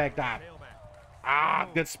went halfback dive. Ah,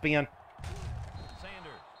 good spin.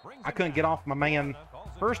 I couldn't get off my man.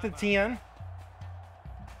 1st and 10.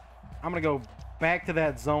 I'm going to go back to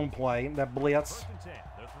that zone play, that blitz.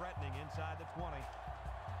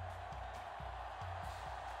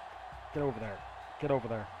 Get over there. Get over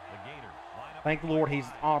there. Thank the Lord he's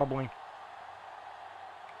audibling.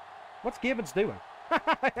 What's Gibbons doing?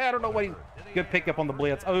 I don't know what he's... Good pickup on the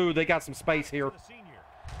blitz. Oh, they got some space here.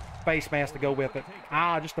 Face mask to go with it.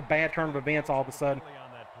 Ah, just a bad turn of events all of a sudden.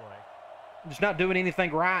 Just not doing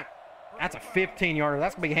anything right. That's a 15-yarder.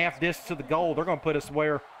 That's going to be half distance to the goal. They're going to put us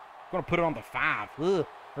where? They're going to put it on the 5. Ugh.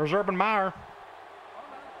 There's Urban Meyer.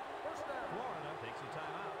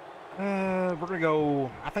 We're going to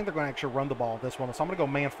go... I think they're going to actually run the ball this one. So I'm going to go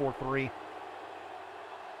man 4-3.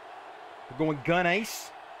 We're going gun ace.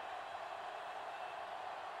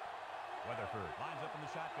 Weatherford lines up in the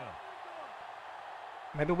shotgun.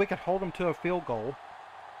 Maybe we could hold them to a field goal.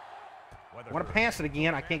 I want to pass it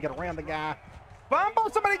again. I can't get around the guy. Fumble!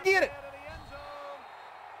 Somebody get it!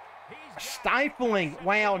 Stifling.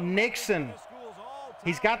 Wow, Nixon.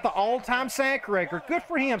 He's got the all-time sack record. Good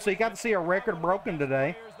for him. So he got to see a record broken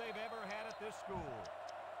today.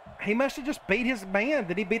 He must have just beat his man.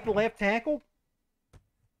 Did he beat the left tackle?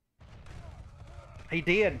 He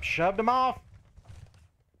did. Shoved him off.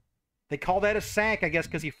 They call that a sack, I guess,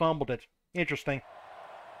 because he fumbled it. Interesting.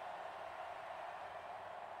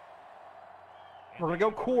 We're going to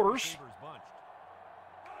go quarters.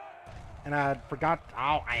 And I forgot.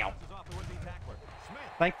 Oh, ow.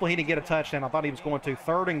 Thankfully, he didn't get a touchdown. I thought he was going to.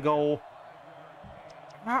 3rd and goal.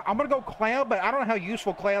 I'm going to go Cloud, but I don't know how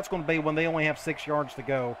useful Cloud's going to be when they only have 6 yards to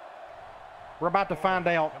go. We're about to find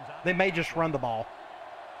out. They may just run the ball.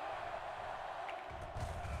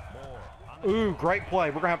 Ooh, great play.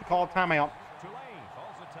 We're going to have to call a timeout.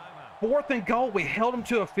 4th and goal. We held them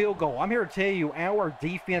to a field goal. I'm here to tell you, our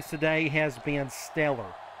defense today has been stellar.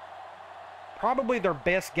 Probably their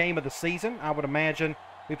best game of the season, I would imagine.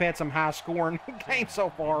 We've had some high-scoring games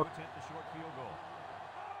so far.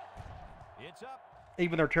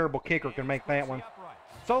 Even their terrible kicker can make that one.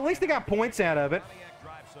 So at least they got points out of it.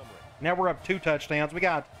 Now we're up 2 touchdowns. We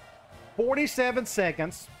got 47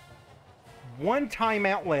 seconds. 1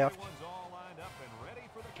 timeout left.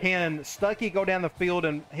 Can Stuckey go down the field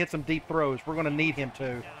and hit some deep throws? We're going to need him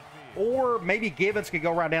to. Or maybe Gibbons could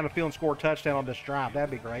go right down the field and score a touchdown on this drive. That'd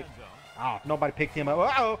be great. Oh, nobody picked him up.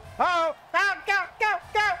 Uh-oh. Uh-oh. Oh, go, go,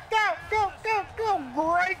 go, go, go, go, go.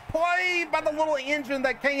 Great play by the little engine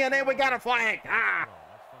that can, and we got a flag. Ah,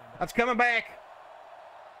 that's coming back.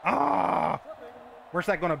 Ah, where's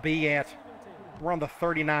that going to be at? We're on the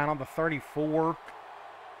 39, on the 34.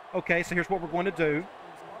 Okay, so here's what we're going to do.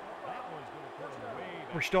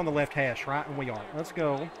 We're still on the left hash, right? And we are. Let's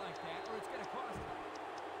go.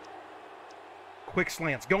 Quick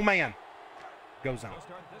slants. Go man. Go zone.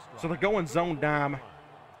 So they're going zone dime.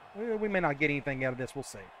 We may not get anything out of this. We'll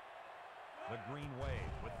see. The green wave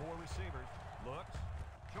with 4 receivers. Looks.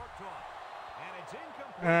 Short toss. And it's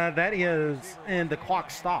incomplete. That is, and the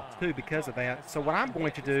clock stopped too because of that. So what I'm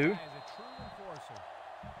going to do,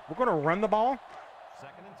 we're going to run the ball.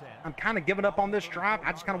 2nd and 10. I'm kind of giving up on this drive.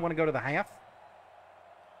 I just kind of want to go to the half.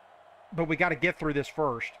 But we got to get through this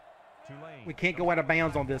first. We can't go out of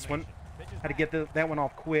bounds on this one. Had to get that one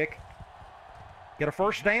off quick. Get a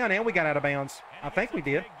first down, and we got out of bounds. I think we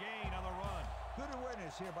did.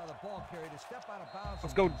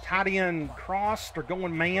 Let's go tight end cross. They're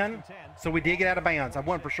going man. So we did get out of bounds. I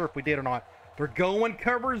wasn't for sure if we did or not. They're going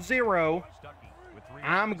cover 0.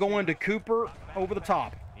 I'm going to Cooper over the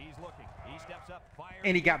top.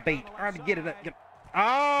 And he got beat. All right, get it.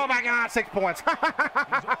 Oh, my God, 6 points.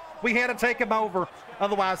 We had to take him over.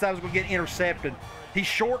 Otherwise, that was going to get intercepted. He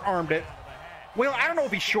short-armed it. Well, I don't know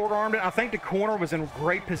if he short-armed it. I think the corner was in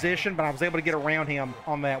great position, but I was able to get around him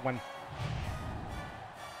on that one.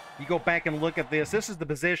 You go back and look at this. This is the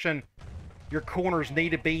position your corners need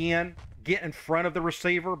to be in. Get in front of the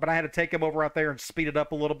receiver, but I had to take him over out there and speed it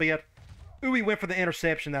up a little bit. Ooh, he went for the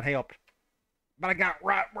interception. That helped. But I got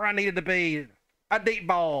right where I needed to be. A deep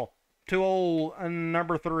ball to old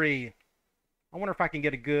number 3. I wonder if I can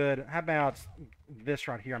get a good... How about this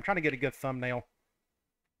right here? I'm trying to get a good thumbnail.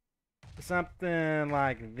 Something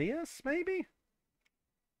like this, maybe?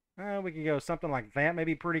 We can go something like that.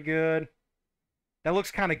 Maybe pretty good. That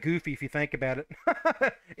looks kind of goofy if you think about it.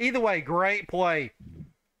 Either way, great play.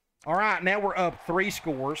 All right, now we're up 3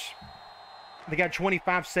 scores. They got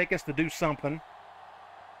 25 seconds to do something.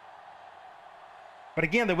 But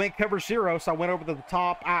again, they went cover 0, so I went over to the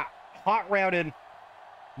top. I hot routed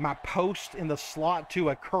my post in the slot to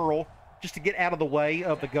a curl just to get out of the way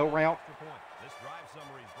of the go route.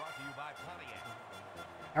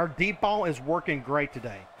 Our deep ball is working great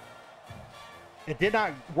today. It did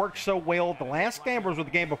not work so well the last game, was with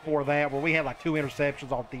the game before that, where we had like 2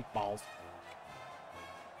 interceptions off deep balls.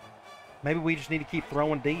 Maybe we just need to keep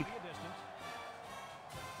throwing deep.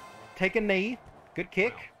 Take a knee. Good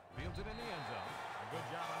kick.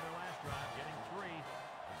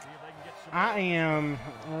 I am,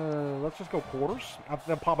 let's just go quarters.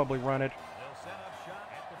 They'll probably run it.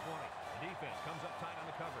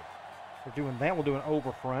 We're doing that. We'll do an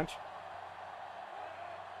over front.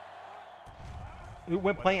 We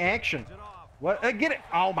went play action. What? Get it.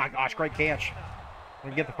 Oh, my gosh. Great catch.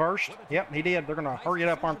 Gonna get the first? Yep, he did. They're going to hurry it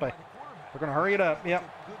up, aren't they? They're going to hurry it up. Yep.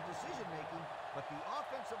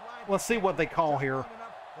 Let's see what they call here.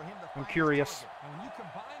 I'm curious. When you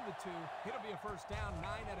combine the two, it'll be a first down 9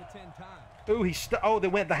 out of 10 times. Ooh, they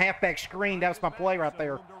went the halfback screen. That was my play right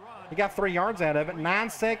there. He got 3 yards out of it. 9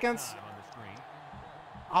 seconds.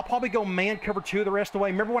 I'll probably go man cover 2 the rest of the way.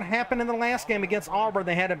 Remember what happened in the last game against Auburn?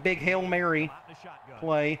 They had a big Hail Mary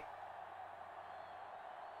play.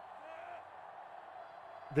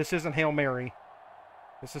 This isn't Hail Mary.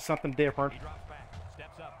 This is something different.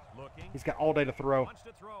 He's got all day to throw.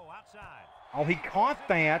 Oh, he caught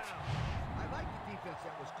that. I like the defense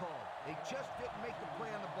that was called. They just didn't make the play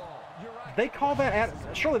on the ball. They call that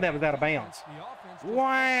out. Surely that was out of bounds.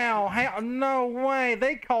 Wow. How, no way.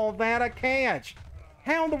 They called that a catch.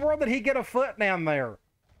 How in the world did he get a foot down there?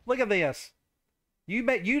 Look at this. You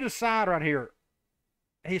decide right here.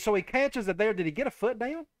 So he catches it there. Did he get a foot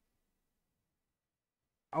down?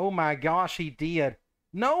 Oh my gosh, he did.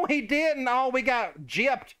 No, he didn't. Oh, we got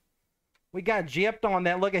gypped. We got gypped on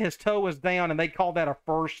that. Look at his toe was down, and they called that a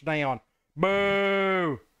first down.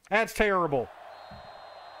 Boo! That's terrible.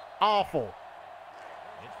 Awful.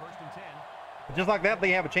 It's 1st and 10. Just like that,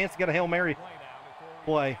 they have a chance to get a Hail Mary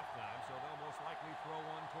play.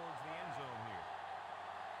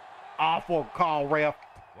 Awful call, ref.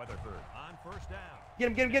 Weatherford on first down.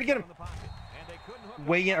 Get him.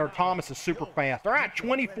 Thomas is super fast. All right,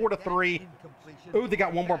 24-3. Ooh, they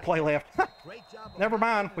got one more play left. Never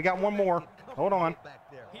mind. We got one more. Hold on.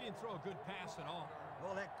 He didn't throw a good pass at all.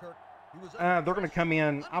 They're going to come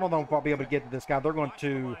in. I don't know if I'll be able to get to this guy. They're going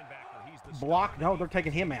to block. No, they're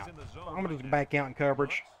taking him out. I'm going to just back out in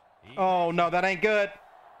coverage. Oh, no, that ain't good.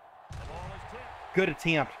 Good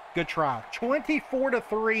attempt. Good try.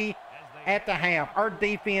 24-3 at the half. Our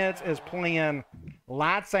defense is playing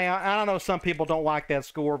lights out. I don't know, some people don't like that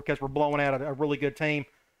score because we're blowing out a really good team.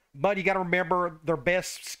 But you got to remember, their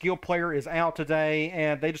best skill player is out today,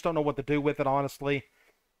 and they just don't know what to do with it, honestly.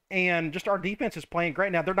 And just our defense is playing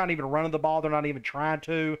great. Now, they're not even running the ball. They're not even trying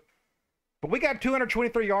to. But we got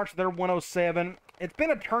 223 yards to their 107. It's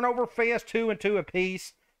been a turnover fest, 2 and 2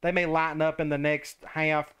 apiece. They may lighten up in the next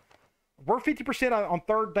half. We're 50% on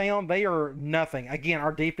 3rd down. They are nothing. Again,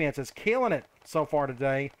 our defense is killing it so far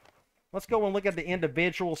today. Let's go and look at the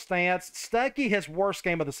individual stats. Stuckey, his worst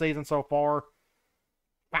game of the season so far.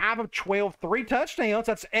 5 of 12, 3 touchdowns.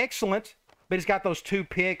 That's excellent. But he's got those 2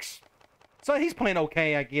 picks. So he's playing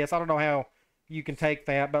okay, I guess. I don't know how you can take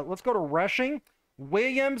that. But let's go to rushing.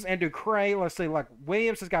 Williams and Ducray. Let's see. Like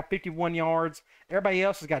Williams has got 51 yards. Everybody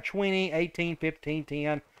else has got 20, 18, 15,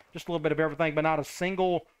 10. Just a little bit of everything, but not a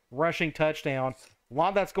single rushing touchdown. A lot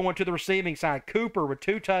of that's going to the receiving side. Cooper with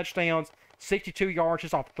 2 touchdowns, 62 yards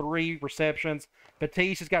just off 3 receptions.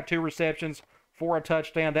 Batiste has got 2 receptions for a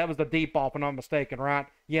touchdown. That was the deep ball, if I'm not mistaken, right?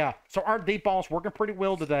 Yeah. So our deep ball's working pretty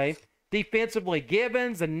well today. Defensively,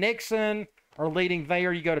 Gibbons and Nixon are leading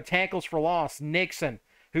there. You go to tackles for loss. Nixon,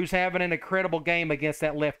 who's having an incredible game against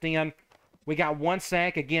that left end. We got 1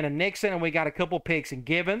 sack again in Nixon, and we got a couple picks in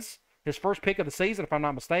Gibbons, his first pick of the season, if I'm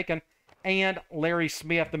not mistaken. And Larry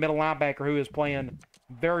Smith, the middle linebacker, who is playing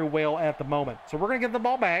very well at the moment. So we're going to get the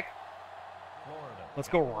ball back. Let's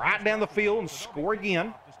go right down the field and score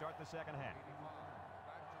again.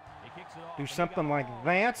 do something like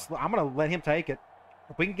that. I'm going to let him take it.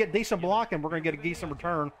 If we can get decent blocking, we're going to get a decent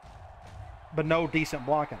return. But no decent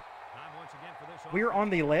blocking. We're on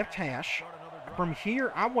the left hash. From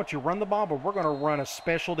here, I want you to run the ball, but we're going to run a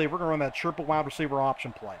specialty. We're going to run that triple wide receiver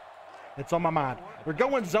option play. It's on my mind. They're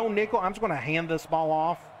going zone nickel. I'm just going to hand this ball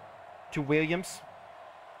off to Williams.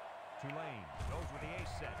 Tulane goes with the ace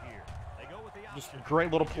set here. They go with the Just a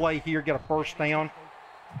great little play here. Get a first down.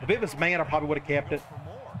 If it was man, I probably would have kept it.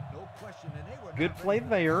 Good play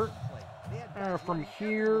there. From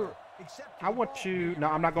here, I want to. No,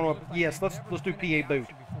 I'm not going to. Yes, let's do PA boot.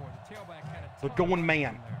 They're going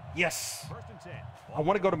man. Yes. I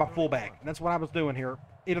want to go to my fullback. And that's what I was doing here.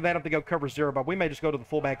 Either that or they go cover zero, but we may just go to the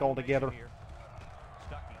fullback altogether.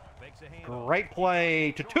 Great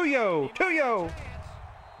play to Tuyo. Tuyo.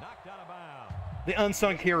 The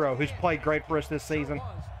unsung hero who's played great for us this season.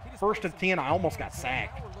 First and 10, I almost got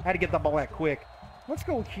sacked. I had to get the ball out quick. Let's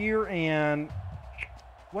go here and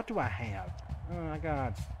what do I have? Oh my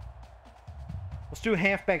God. Let's do a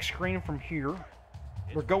halfback screen from here.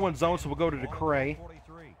 We're going zone, so we'll go to DeCray.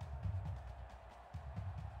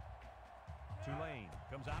 Tulane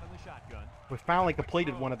comes out in the shotgun. We finally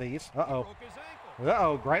completed one of these. Uh-oh.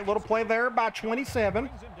 Uh-oh. Great little play there by 27.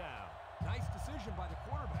 Nice decision by the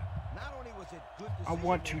quarterback. Not only was it good I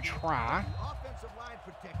want to try.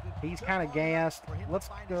 He's kind of gassed. Let's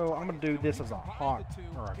go. I'm going to do this as a hot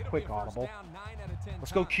or a quick audible.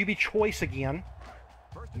 Let's go QB choice again.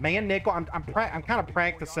 Man nickel. I'm kind of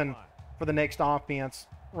practicing for the next offense,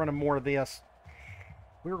 running more of this.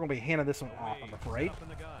 We're going to be handing this one off, I'm afraid.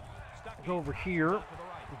 Go over here.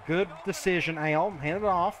 Good decision, Al. Hand it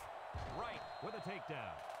off.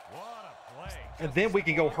 And then we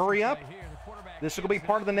can go hurry up. This is going to be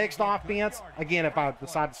part of the next offense. Again, if I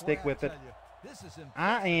decide to stick with it.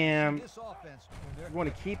 I am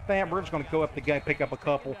going to keep that. We're just going to go up the gut, pick up a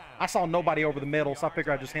couple. I saw nobody over the middle, so I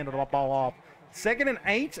figured I'd just hand the ball off. 2nd and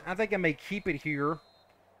 8. I think I may keep it here.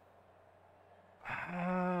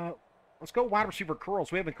 Let's go wide receiver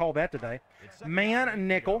curls. We haven't called that today. Man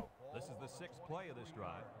nickel. This is the 6th play of this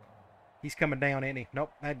drive. He's coming down, ain't he?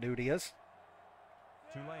 Nope, that dude is.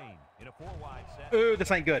 Tulane in a 4-wide set. Ooh,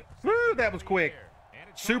 this ain't good. Ooh, that was quick.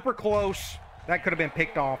 Super close. That could have been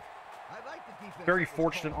picked off. Very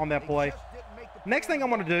fortunate on that play. Next thing I'm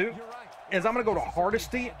going to do is I'm going to go to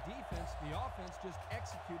Hardesty.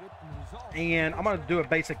 And I'm going to do a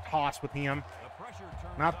basic toss with him.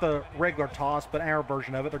 Not the regular toss, but our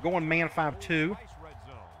version of it. They're going man 5-2.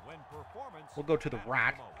 We'll go to the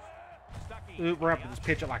right. Ooh, we're up to just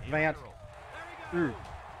pitch it like that. Ooh.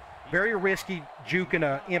 Very risky juking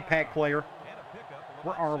an impact player.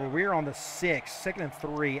 Where are we? We're on the 6th. 2nd and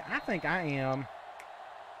 3. I think I am.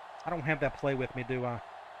 I don't have that play with me, do I?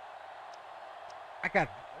 I got.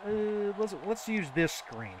 Let's use this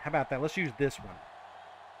screen. How about that? Let's use this one.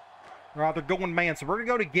 All right, they're going man. So we're going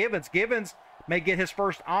to go to Givens. Givens may get his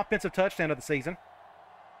first offensive touchdown of the season.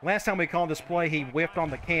 Last time we called this play, he whiffed on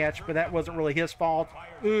the catch, but that wasn't really his fault.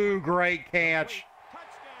 Ooh, great catch.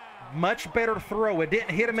 Much better throw. It didn't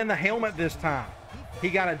hit him in the helmet this time. He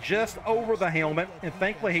got it just over the helmet, and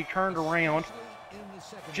thankfully he turned around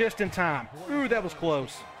just in time. Ooh, that was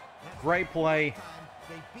close. Great play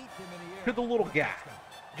to the little guy.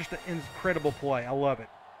 Just an incredible play. I love it.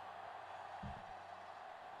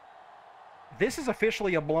 This is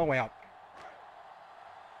officially a blowout.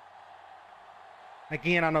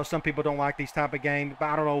 Again, I know some people don't like these type of games, but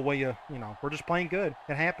I don't know what you know, we're just playing good.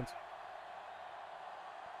 It happens.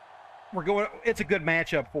 It's a good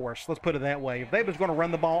matchup for us. Let's put it that way. If they was going to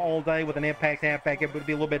run the ball all day with an impact halfback, it would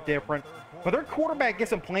be a little bit different. But their quarterback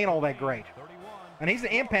isn't playing all that great. And he's an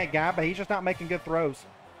impact guy, but he's just not making good throws.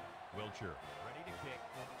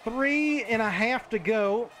 3.5 to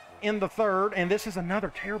go in the 3rd, and this is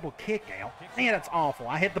another terrible kick, Al. Man, it's awful.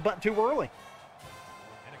 I hit the button too early.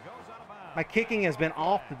 My kicking has been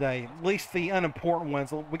off today, at least the unimportant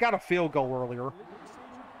ones. We got a field goal earlier.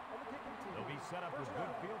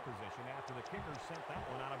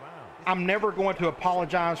 I'm never going to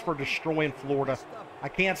apologize for destroying Florida. I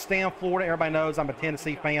can't stand Florida. Everybody knows I'm a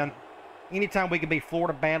Tennessee fan. Anytime we can beat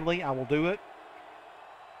Florida badly, I will do it.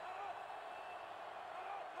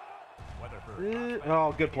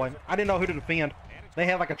 Oh, good play. I didn't know who to defend. They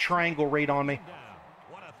had like a triangle read on me.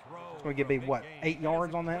 It's going to give me, what, 8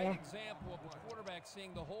 yards on that one?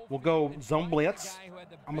 We'll go zone blitz.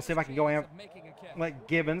 I'm going to see if I can go out like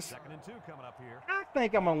Givens. I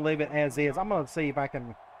think I'm going to leave it as is. I'm going to see if I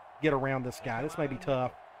can get around this guy. This may be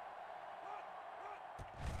tough.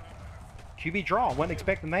 QB draw. Wasn't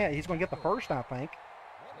expecting that. He's going to get the first, I think.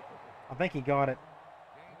 I think he got it.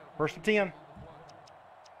 1st and 10.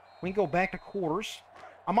 We can go back to quarters.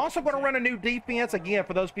 I'm also going to run a new defense. Again,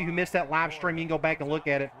 for those of you who missed that live stream, you can go back and look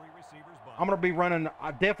at it. I'm going to be running,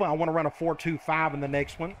 I want to run a 4-2-5 in the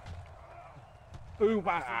next one. Ooh,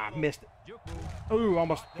 I missed it. Ooh,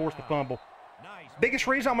 almost forced the fumble. Biggest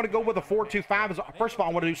reason I'm going to go with a 4-2-5 is, first of all,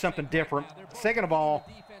 I want to do something different. Second of all,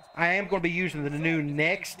 I am going to be using the new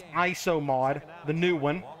Next ISO mod, the new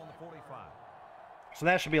one. So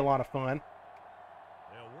that should be a lot of fun.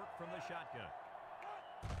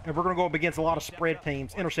 And we're going to go up against a lot of spread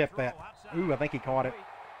teams. Intercept that. Ooh, I think he caught it.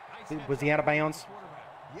 Was he out of bounds?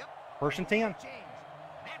 First and 10.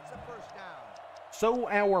 So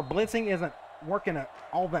our blitzing isn't working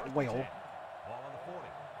all that well.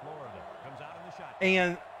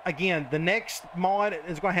 And again, the next mod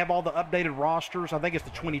is going to have all the updated rosters. I think it's the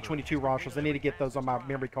 2022 rosters. I need to get those on my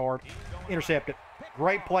memory card. Intercepted.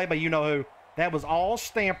 Great play by you-know-who. That was all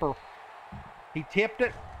Stamper. He tipped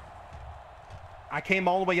it. I came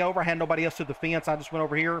all the way over. I had nobody else to the fence. I just went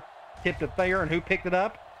over here, tipped it there, and who picked it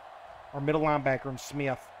up? Our middle linebacker and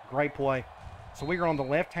Smith. Great play. So we are on the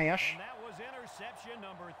left hash. And that was interception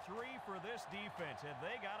number 3 for this defense, and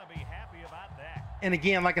they got to be happy about that. And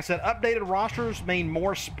again, like I said, updated rosters mean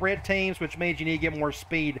more spread teams, which means you need to get more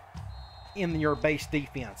speed in your base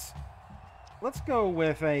defense. Let's go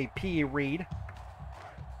with a P. Reed.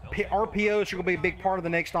 RPOs are going to be a big part of the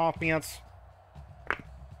next offense.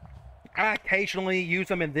 I occasionally use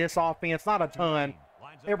them in this offense, not a ton,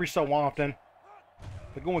 every so often.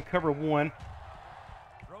 They're going cover 1.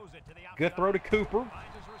 Good throw to Cooper.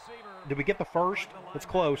 Did we get the first? It's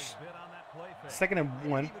close. 2nd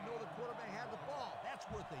and 1.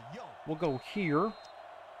 We'll go here.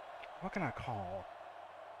 What can I call?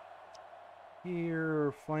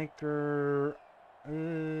 Here, flanker.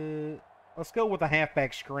 Let's go with a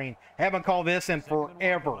halfback screen. Haven't called this in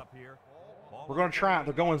forever. We're going to try it.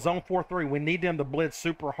 They're going zone 4-3. We need them to blitz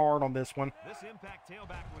super hard on this one.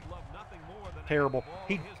 Terrible.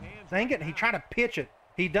 Dang it, he tried to pitch it.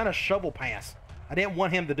 He done a shovel pass. I didn't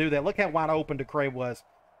want him to do that. Look how wide open DeCray was.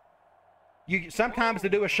 Sometimes they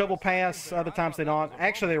do a shovel pass, other times they don't.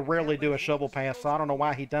 Actually, they rarely do a shovel pass, so I don't know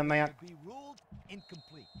why he done that.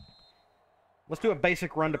 Let's do a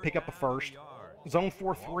basic run to pick up a first. Zone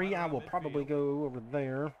 4-3, I will probably go over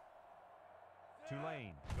there.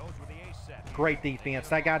 Tulane goes with the ace set. Great defense.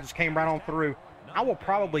 That guy just came right on through. I will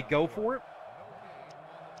probably go for it.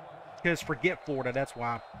 Because forget Florida, that's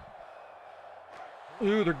why.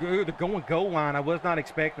 Ooh, they're going goal line. I was not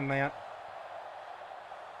expecting that.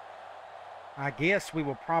 I guess we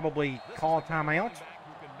will probably call a timeout.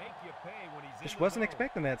 Just wasn't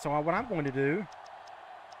expecting that. So what I'm going to do,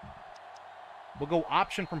 we'll go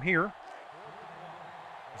option from here.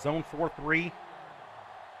 Zone 4-3.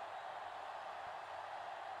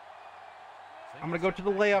 I'm going to go to the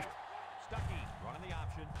left.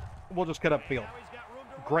 We'll just cut upfield.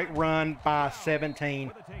 Great run by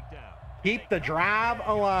 17. Keep the drive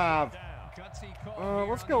alive.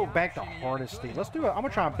 Let's go back to Hardesty. Let's do it. I'm going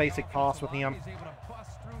to try a basic toss with him.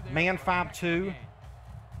 Man 5-2.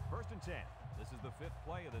 First and 10. This is the 5th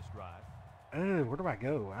play of this drive. Oh, where do I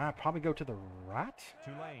go? I probably go to the right.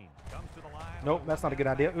 Tulane comes to the line. Nope, that's not a good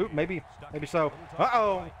idea. Oop, maybe so.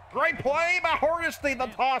 Uh-oh. Great play by Hardesty. The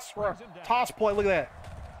toss play. Look at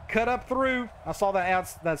that. Cut up through. I saw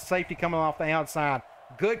that safety coming off the outside.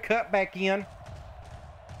 Good cut back in.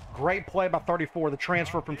 Great play by 34, the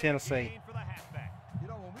transfer from Tennessee.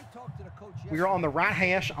 We are on the right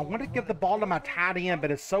hash. I want to give the ball to my tight end,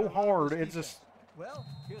 but it's so hard. It's just... Well,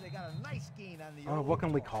 here they got a nice gain on the what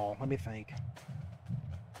can we call? Let me think.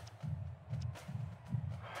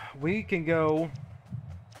 We can go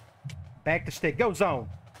back to stick. Go zone.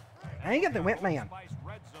 Dang it, they went man.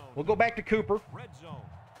 We'll go back to Cooper.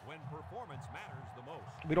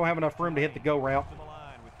 We don't have enough room to hit the go route.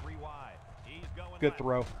 Good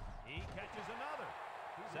throw.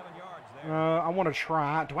 I want to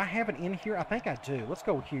try. Do I have it in here? I think I do. Let's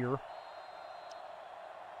go here.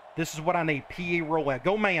 This is what I need. PE rollout.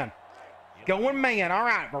 Go man. Going man. All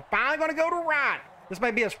right. We're finally going to go to right. This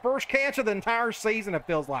may be his first catch of the entire season, it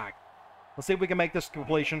feels like. Let's see if we can make this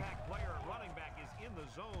completion.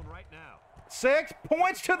 6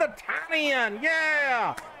 points to the tight end.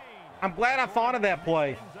 Yeah. I'm glad I thought of that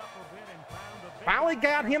play. Finally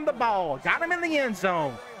got him the ball. Got him in the end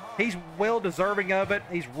zone. He's well deserving of it.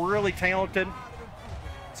 He's really talented.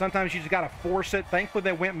 Sometimes you just got to force it. Thankfully,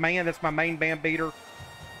 they went man. That's my main band beater.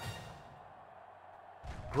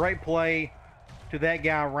 Great play to that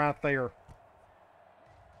guy right there.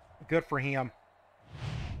 Good for him.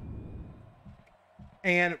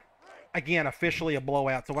 And, again, officially a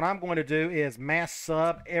blowout. So what I'm going to do is mass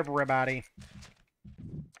sub everybody.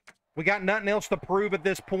 We got nothing else to prove at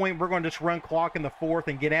this point. We're going to just run clock in the fourth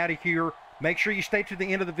and get out of here. Make sure you stay to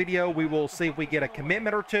the end of the video. We will see if we get a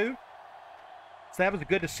commitment or two. So that was a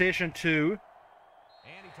good decision to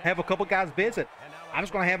have a couple guys visit. I'm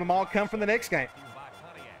just going to have them all come from the next game.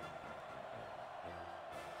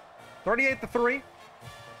 38-3.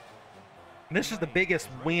 This is the biggest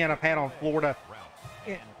win I've had on Florida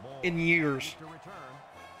in years.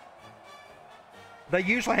 They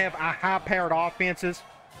usually have high-powered offenses,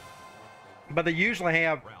 but they usually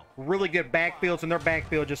have really good backfields, and their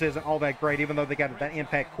backfield just isn't all that great, even though they got that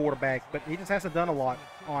impact quarterback. But he just hasn't done a lot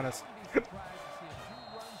on us.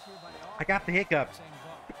 I got the hiccups.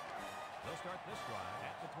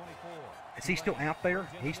 Is he still out there?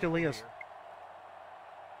 He still is.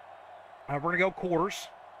 We're going to go quarters.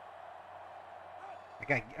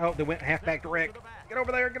 Oh, they went halfback direct. Get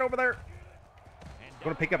over there, get over there.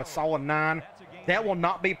 Going to pick up a solid 9. That will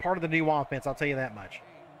not be part of the new offense, I'll tell you that much.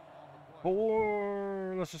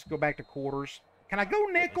 Let's just go back to quarters. Can I go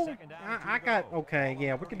nickel? I got, okay,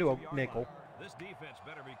 yeah, we can do a nickel. This defense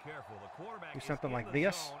better be careful. The quarterback do something like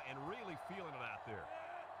this. And really feeling it out there.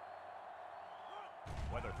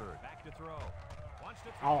 Weatherford back to throw.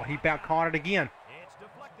 Oh, he about caught it again.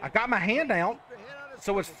 I got my hand out,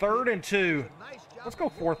 so it's 3rd and 2. Let's go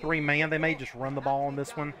 4-3, man. They may just run the ball on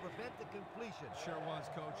this one. Sure was,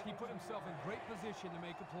 Coach. He put himself in great position to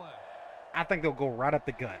make a play. I think they'll go right up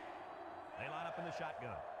the gut. They line up in the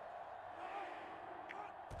shotgun.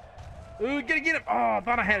 Ooh, get him. Oh, I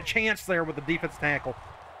thought I had a chance there with the defense tackle.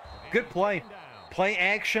 Good play. Play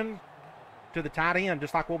action to the tight end,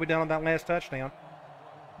 just like what we done on that last touchdown.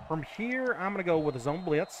 From here, I'm going to go with a zone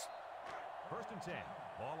blitz. 1st and 10.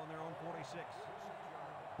 Ball on their own 46.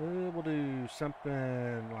 We'll do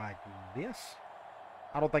something like this.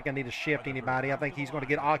 I don't think I need to shift anybody. I think he's going to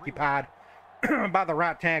get occupied by the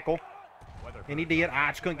right tackle. And he did. I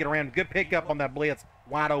just couldn't get around. Good pickup on that blitz.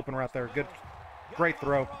 Wide open right there. Good, great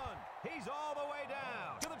throw.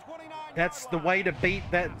 That's the way to beat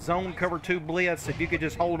that zone cover 2 blitz. If you could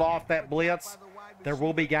just hold off that blitz, there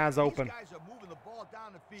will be guys open.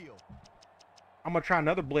 I'm going to try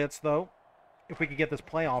another blitz, though, if we can get this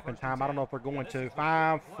play off in time. I don't know if we're going to.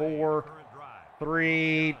 5, 4,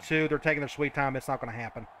 3, 2. They're taking their sweet time. It's not going to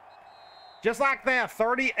happen. Just like that,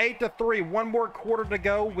 38-3. One more quarter to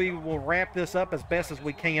go. We will wrap this up as best as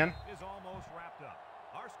we can. Is almost wrapped up.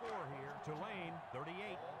 Our score here, Tulane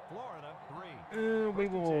 38, Florida 3. We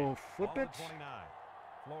will flip it. 29.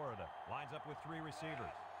 Florida lines up with 3 receivers.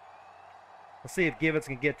 Let's see if Givens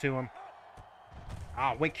can get to him.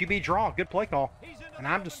 Ah, went QB draw. Good play call. And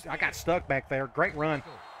I got stuck back there. Great run.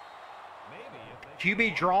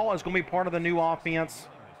 QB draw is going to be part of the new offense.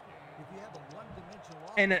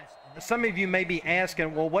 And some of you may be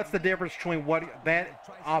asking, well, what's the difference between what that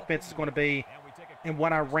offense is going to be and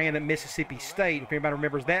what I ran at Mississippi State? If anybody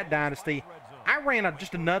remembers that dynasty, I ran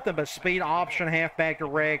just a nothing but speed option, halfback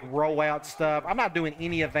direct, rollout stuff. I'm not doing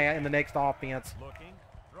any of that in the next offense.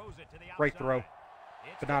 Great throw,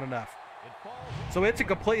 but not enough. So it's a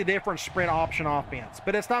completely different spread option offense.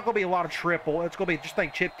 But it's not going to be a lot of triple. It's going to be, just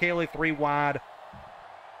think Chip Kelly 3 wide.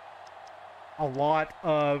 A lot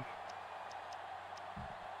of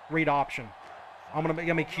read option. I'm going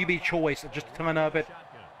to make QB choice, just a ton of it.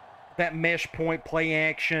 That mesh point, play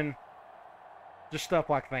action, just stuff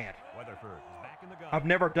like that. I've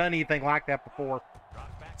never done anything like that before,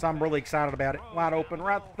 so I'm really excited about it. Wide open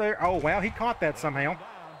right there. Oh, wow, he caught that somehow.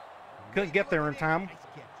 Couldn't get there in time.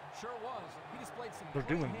 They're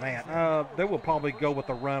doing that. They will probably go with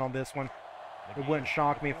the run on this one. It wouldn't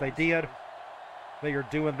shock me if they did. They are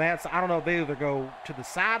doing that. So I don't know if they either go to the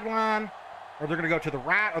sideline or they're going to go to the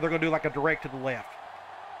right or they're going to do like a direct to the left.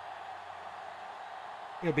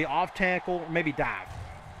 It'll be off tackle or maybe dive.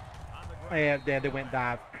 And they went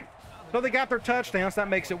dive. So they got their touchdowns. That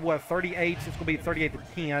makes it, what, 38? It's going to be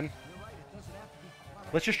 38-10.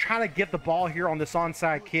 Let's just try to get the ball here on this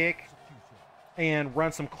onside kick and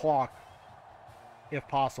run some clock if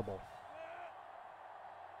possible.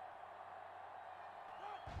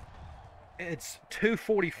 It's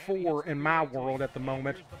 2:44 in my world at the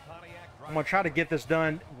moment. I'm going to try to get this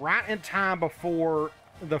done right in time before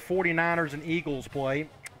the 49ers and Eagles play.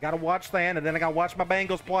 Got to watch that, and then I got to watch my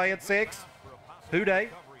Bengals play at 6. Who day?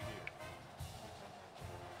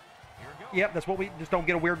 Yep, that's what we just don't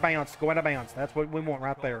get a weird bounce. Go out of bounds. That's what we want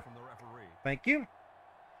right there. Thank you.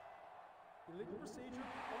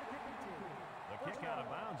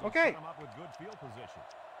 Okay.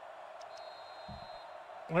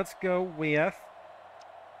 Let's go with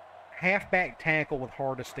halfback tackle with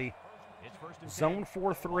Hardesty. Zone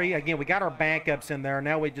 4-3. Again, we got our backups in there.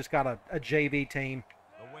 Now we just got a JV team,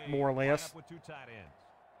 more or less.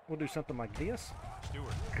 We'll do something like this.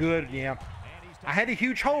 Stewart. Good, yeah. I had a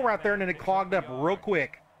huge hole right there, and then it clogged up real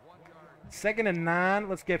quick. 2nd and 9.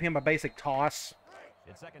 Let's give him a basic toss.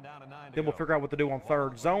 It's 2nd down and 9 to Then we'll go. figure out what to do on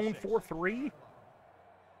 3rd. Zone 4-3.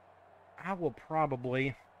 I will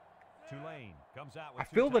probably... Tulane comes out I with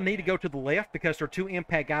feel the need to go to the left because their 2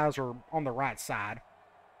 impact guys are on the right side.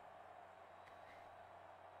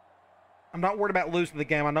 I'm not worried about losing the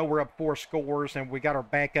game. I know we're up 4 scores, and we got our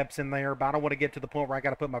backups in there, but I don't want to get to the point where I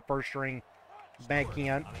got to put my first string back in.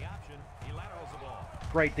 On the option, he laterals the ball.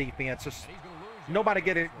 Great defense. Just nobody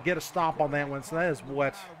get a stop on that one. So that is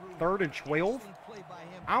what, 3rd and 12?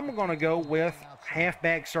 I'm going to go with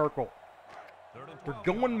halfback circle. 3rd and We're 12.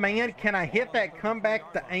 going man. Can I hit that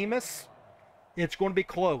comeback to Amos? It's going to be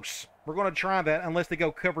close. We're going to try that. Unless they go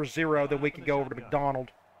cover 0, then we can go over to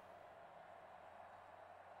McDonald.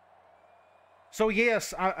 So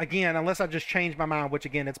yes, again, unless I just change my mind, which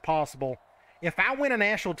again, it's possible. If I win a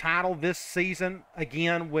national title this season,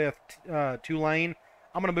 again with Tulane,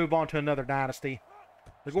 I'm going to move on to another dynasty.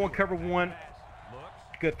 They're going cover 1. Looks.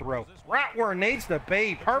 Good throw. Right where it needs to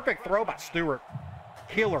be. Perfect throw by Stewart.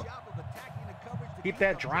 Killer. Keep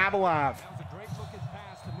that drive alive. That was a great looking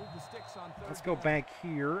pass to move the sticks on 3rd. Let's go back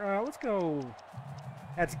here. Let's go.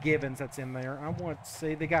 That's Givens that's in there. I want to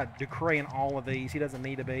see. They got Ducray in all of these. He doesn't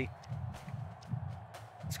need to be.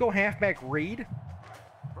 Let's go halfback Reed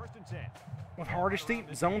 1st and 10. with Hardesty.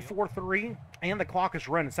 Zone 4-3. And the clock is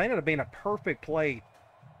running. So that ended up being a perfect play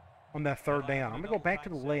on that 3rd down. I'm going to go back to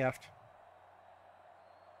the left.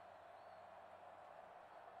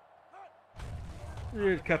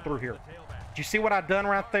 Just cut through here. Did you see what I've done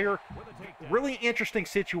right there? Really interesting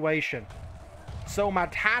situation. So my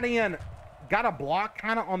tight end got a block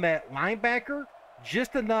kind of on that linebacker,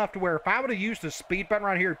 just enough to where if I would have used the speed button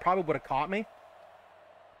right here, he probably would have caught me.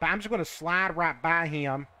 But I'm just going to slide right by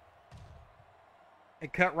him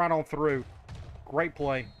and cut right on through. Great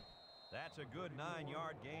play. That's a good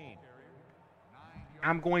 9-yard gain.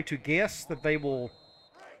 I'm going to guess that they will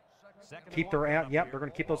keep their out. Yep, they're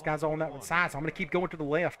going to keep those guys on that one side. So I'm going to keep going to the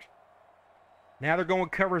left. Now they're going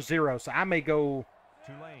cover 0. So I may go.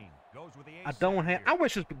 Tulane goes with the I don't have. I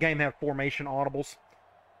wish this game had formation audibles.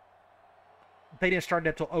 They didn't start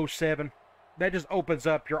that till 07. That just opens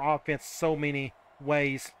up your offense so many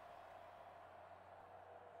ways.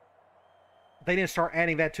 They didn't start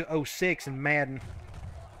adding that to 06 in Madden.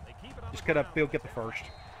 Just cut up field, get the first.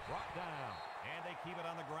 Brought down, and they keep it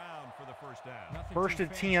on the ground for the 1st down. Nothing 1st too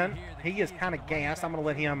and fancy 10. here. The He key is to kind of run gassed. I'm going to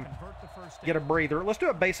let him convert the 1st get a down. breather. Let's do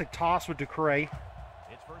a basic toss with Ducray.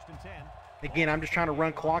 It's 1st and 10. Again, I'm just trying to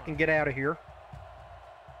run clock and get out of here.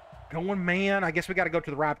 Going man. I guess we got to go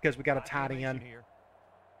to the right because we got a tight end Here.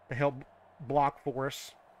 to help block for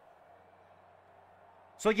us.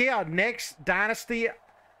 So yeah, next dynasty.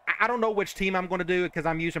 I don't know which team I'm going to do because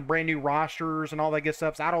I'm using brand new rosters and all that good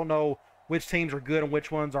stuff. So I don't know which teams are good and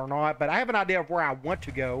which ones are not. But I have an idea of where I want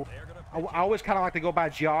to go. I always kind of like to go by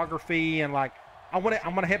geography and like I'm going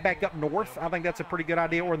to head back up north. I think that's a pretty good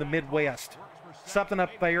idea, or in the Midwest, something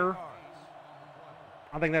up there.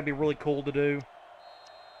 I think that'd be really cool to do.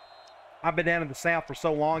 I've been down in the South for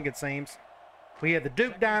so long, it seems. We had the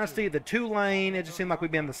Duke Dynasty, the Tulane. It just seemed like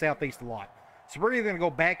we've been in the Southeast a lot. So we're either going to go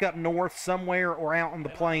back up north somewhere or out on the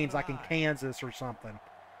plains like in Kansas or something.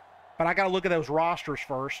 But I got to look at those rosters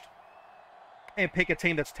first and pick a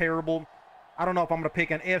team that's terrible. I don't know if I'm going to pick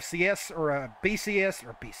an FCS or a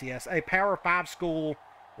BCS, a Power 5 school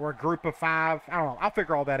or a group of 5. I don't know. I'll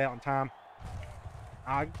figure all that out in time.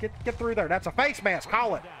 Get through there. That's a face mask.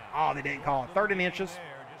 Call it. Oh, they didn't call it. 30 inches.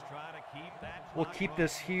 We'll keep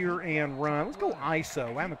this here and run. Let's go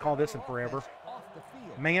ISO. I haven't called this in forever.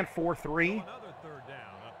 Man 4-3.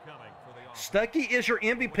 Stuckey is your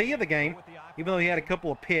MVP of the game, even though he had a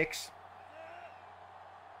couple of picks.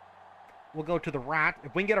 We'll go to the right.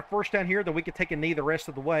 If we can get a first down here, then we can take a knee the rest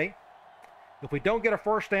of the way. If we don't get a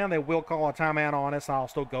first down, they will call a timeout on us. I'll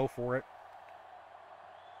still go for it.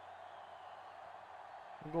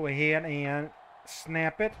 We'll go ahead and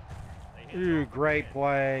snap it. Ooh, great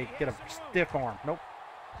play. Get a stiff arm. Nope.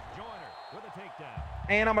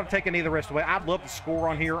 And I'm going to take a knee the rest of the way. I'd love to score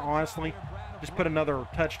on here, honestly. Just put another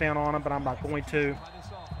touchdown on him, but I'm not going to.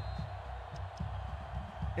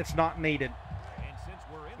 It's not needed.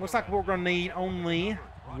 Looks like we're going to need only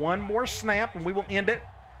one more snap, and we will end it.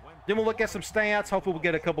 Then we'll look at some stats. Hopefully we'll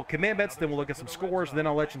get a couple commitments. Then we'll look at some scores, and then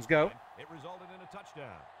I'll let you go. It resulted in a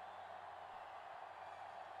touchdown.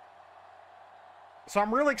 So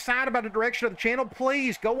I'm really excited about the direction of the channel.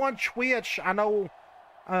 Please go on Twitch. I know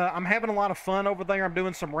I'm having a lot of fun over there. I'm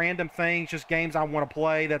doing some random things, just games I want to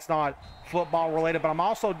play that's not football related. But I'm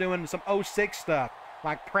also doing some 06 stuff,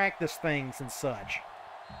 like practice things and such.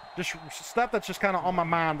 just stuff that's just kind of on my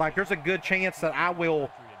mind. Like, there's a good chance that I will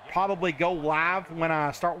probably go live when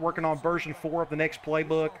I start working on version 4 of the next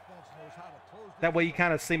playbook. That way you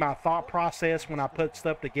kind of see my thought process when I put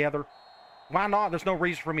stuff together. Why not? There's no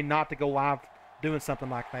reason for me not to go live doing something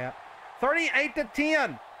like that.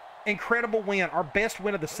 38-10. Incredible win. Our best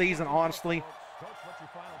win of the season, honestly.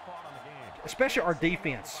 Especially our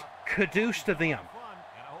defense. Kudos to them.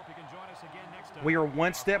 We are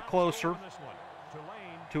one step closer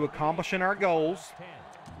to accomplishing our goals.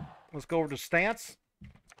 Let's go over to stats.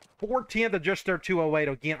 410 to just their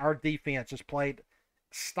 208. Again, our defense has played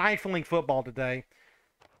stifling football today.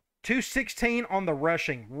 216 on the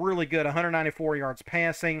rushing. Really good. 194 yards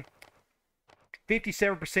passing.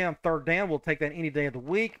 57% on third down. We'll take that any day of the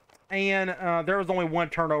week. And there was only one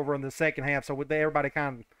turnover in the second half, so everybody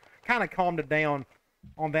kind of calmed it down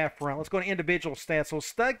on that front. Let's go to individual stats. So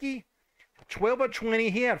Stuckey, 12 of 20.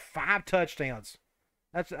 He had 5 touchdowns.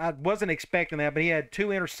 I wasn't expecting that, but he had 2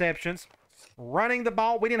 interceptions. Running the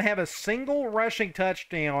ball, we didn't have a single rushing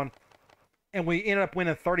touchdown, and we ended up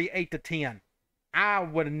winning 38-10. I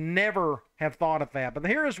would never have thought of that. But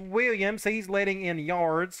here is Williams. He's leading in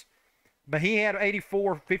yards, but he had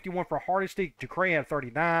 84, 51 for Hardesty. Ducray had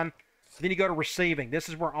 39. Then you go to receiving. This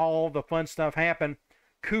is where all the fun stuff happened.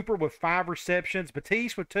 Cooper with 5 receptions,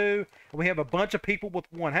 Batiste with 2, and we have a bunch of people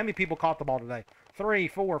with 1. How many people caught the ball today? 3,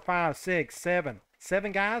 4, 5, 6, 7.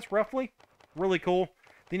 7 guys, roughly. Really cool.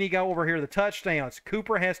 Then you go over here to the touchdowns.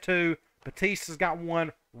 Cooper has 2. Batiste has got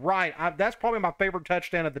 1. Right. That's probably my favorite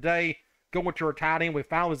touchdown of the day. Going to our tight end. We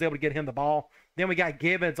finally was able to get him the ball. Then we got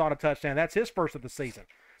Gibbons on a touchdown. That's his first of the season.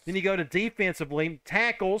 Then you go to defensively.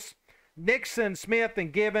 Tackles. Nixon, Smith,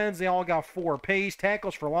 and Gibbons, they all got 4 apiece.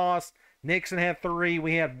 Tackles for loss. Nixon had 3.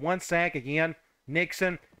 We had 1 sack again.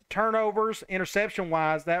 Nixon. Turnovers,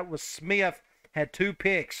 interception-wise, that was Smith. Had 2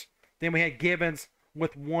 picks. Then we had Gibbons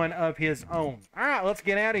with 1 of his own. All right, let's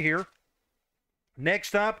get out of here.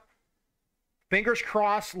 Next up, fingers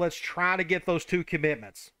crossed, let's try to get those 2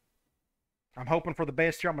 commitments. I'm hoping for the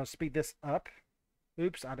best here. I'm going to speed this up.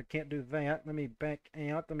 Oops, I can't do that. Let me back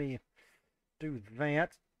out. Let me do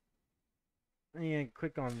that. And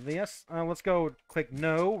click on this. Let's go click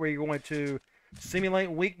no, where you're going to simulate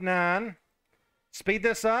week 9. Speed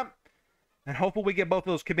this up. And hopefully we get both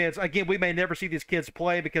of those commits. Again, we may never see these kids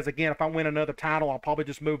play because, again, if I win another title, I'll probably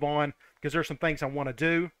just move on because there's some things I want to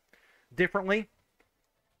do differently.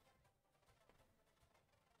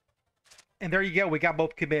 And there you go. We got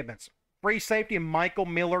both commitments. Free safety, Michael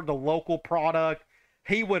Miller, the local product.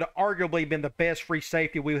 He would arguably been the best free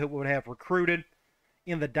safety we would have recruited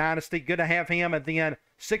in the Dynasty. Good to have him. And then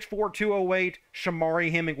 6'4", 208,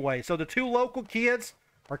 Shamari Hemingway. So the 2 local kids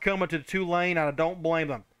are coming to Tulane, and I don't blame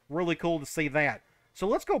them. Really cool to see that. So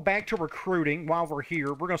let's go back to recruiting while we're here.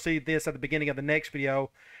 We're going to see this at the beginning of the next video.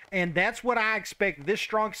 And that's what I expect. This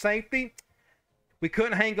strong safety, we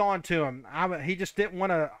couldn't hang on to him. He just didn't want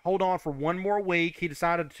to hold on for 1 more week. He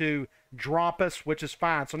decided to drop us, which is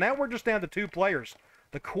fine. So now we're just down to 2 players.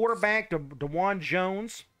 The quarterback, DeJuan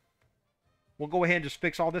Jones. We'll go ahead and just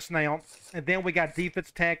fix all this now. And then we got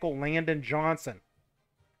defense tackle Landon Johnson.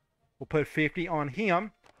 We'll put 50 on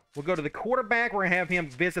him. We'll go to the quarterback. We're going to have him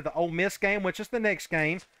visit the Ole Miss game, which is the next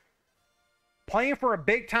game. Playing for a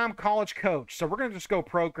big-time college coach. So we're going to just go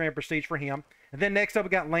program prestige for him. And then next up, we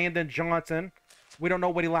got Landon Johnson. We don't know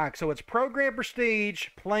what he likes. So it's program prestige,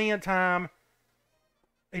 playing time.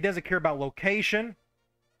 He doesn't care about location.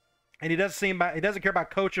 And he doesn't care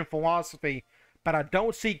about coaching philosophy. But I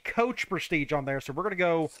don't see coach prestige on there. So we're going to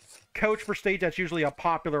go coach prestige. That's usually a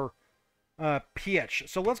popular pitch.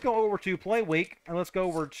 So let's go over to play week, and let's go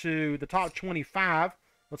over to the top 25.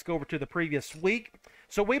 Let's go over to the previous week.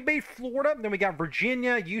 So we beat Florida. Then we got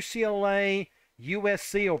Virginia, UCLA,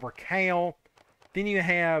 USC over Cal. Then you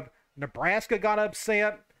have Nebraska got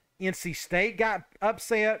upset. NC State got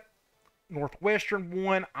upset. Northwestern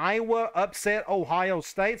won. Iowa upset Ohio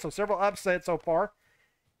State. So several upsets so far.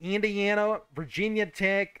 Indiana, Virginia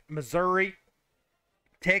Tech, Missouri.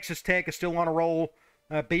 Texas Tech is still on a roll,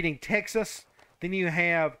 beating Texas. Then you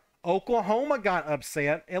have Oklahoma got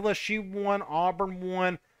upset. LSU won. Auburn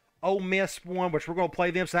won. Ole Miss won, which we're going to play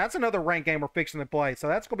them. So that's another ranked game we're fixing to play. So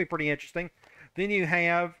that's going to be pretty interesting. Then you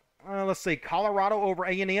have, let's see, Colorado over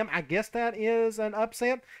A&M. I guess that is an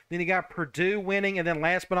upset. Then you got Purdue winning. And then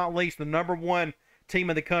last but not least, the #1 team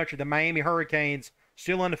in the country, the Miami Hurricanes,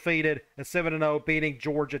 still undefeated at 7-0, beating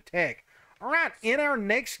Georgia Tech. All right, in our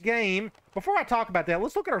next game, before I talk about that,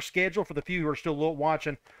 let's look at our schedule for the few who are still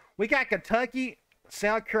watching. We got Kentucky,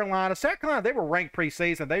 South Carolina. South Carolina, they were ranked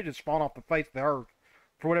preseason. They just fallen off the face of the earth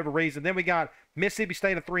for whatever reason. Then we got Mississippi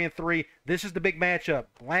State at 3-3. This is the big matchup.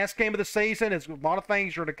 Last game of the season. It's a lot of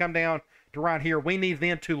things are to come down to right here. We need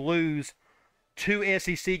them to lose 2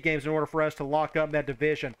 SEC games in order for us to lock up that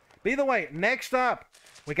division. But either way, next up,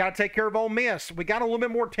 we got to take care of Ole Miss. We got a little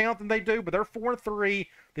bit more talent than they do, but they're 4-3.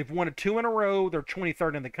 They've won 2 in a row. They're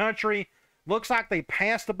 23rd in the country. Looks like they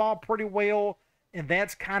passed the ball pretty well, and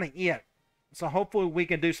that's kind of it. So hopefully we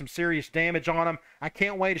can do some serious damage on them. I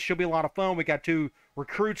can't wait. It should be a lot of fun. We got 2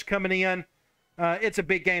 recruits coming in. It's a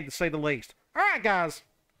big game to say the least. All right, guys.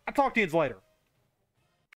 I'll talk to you later.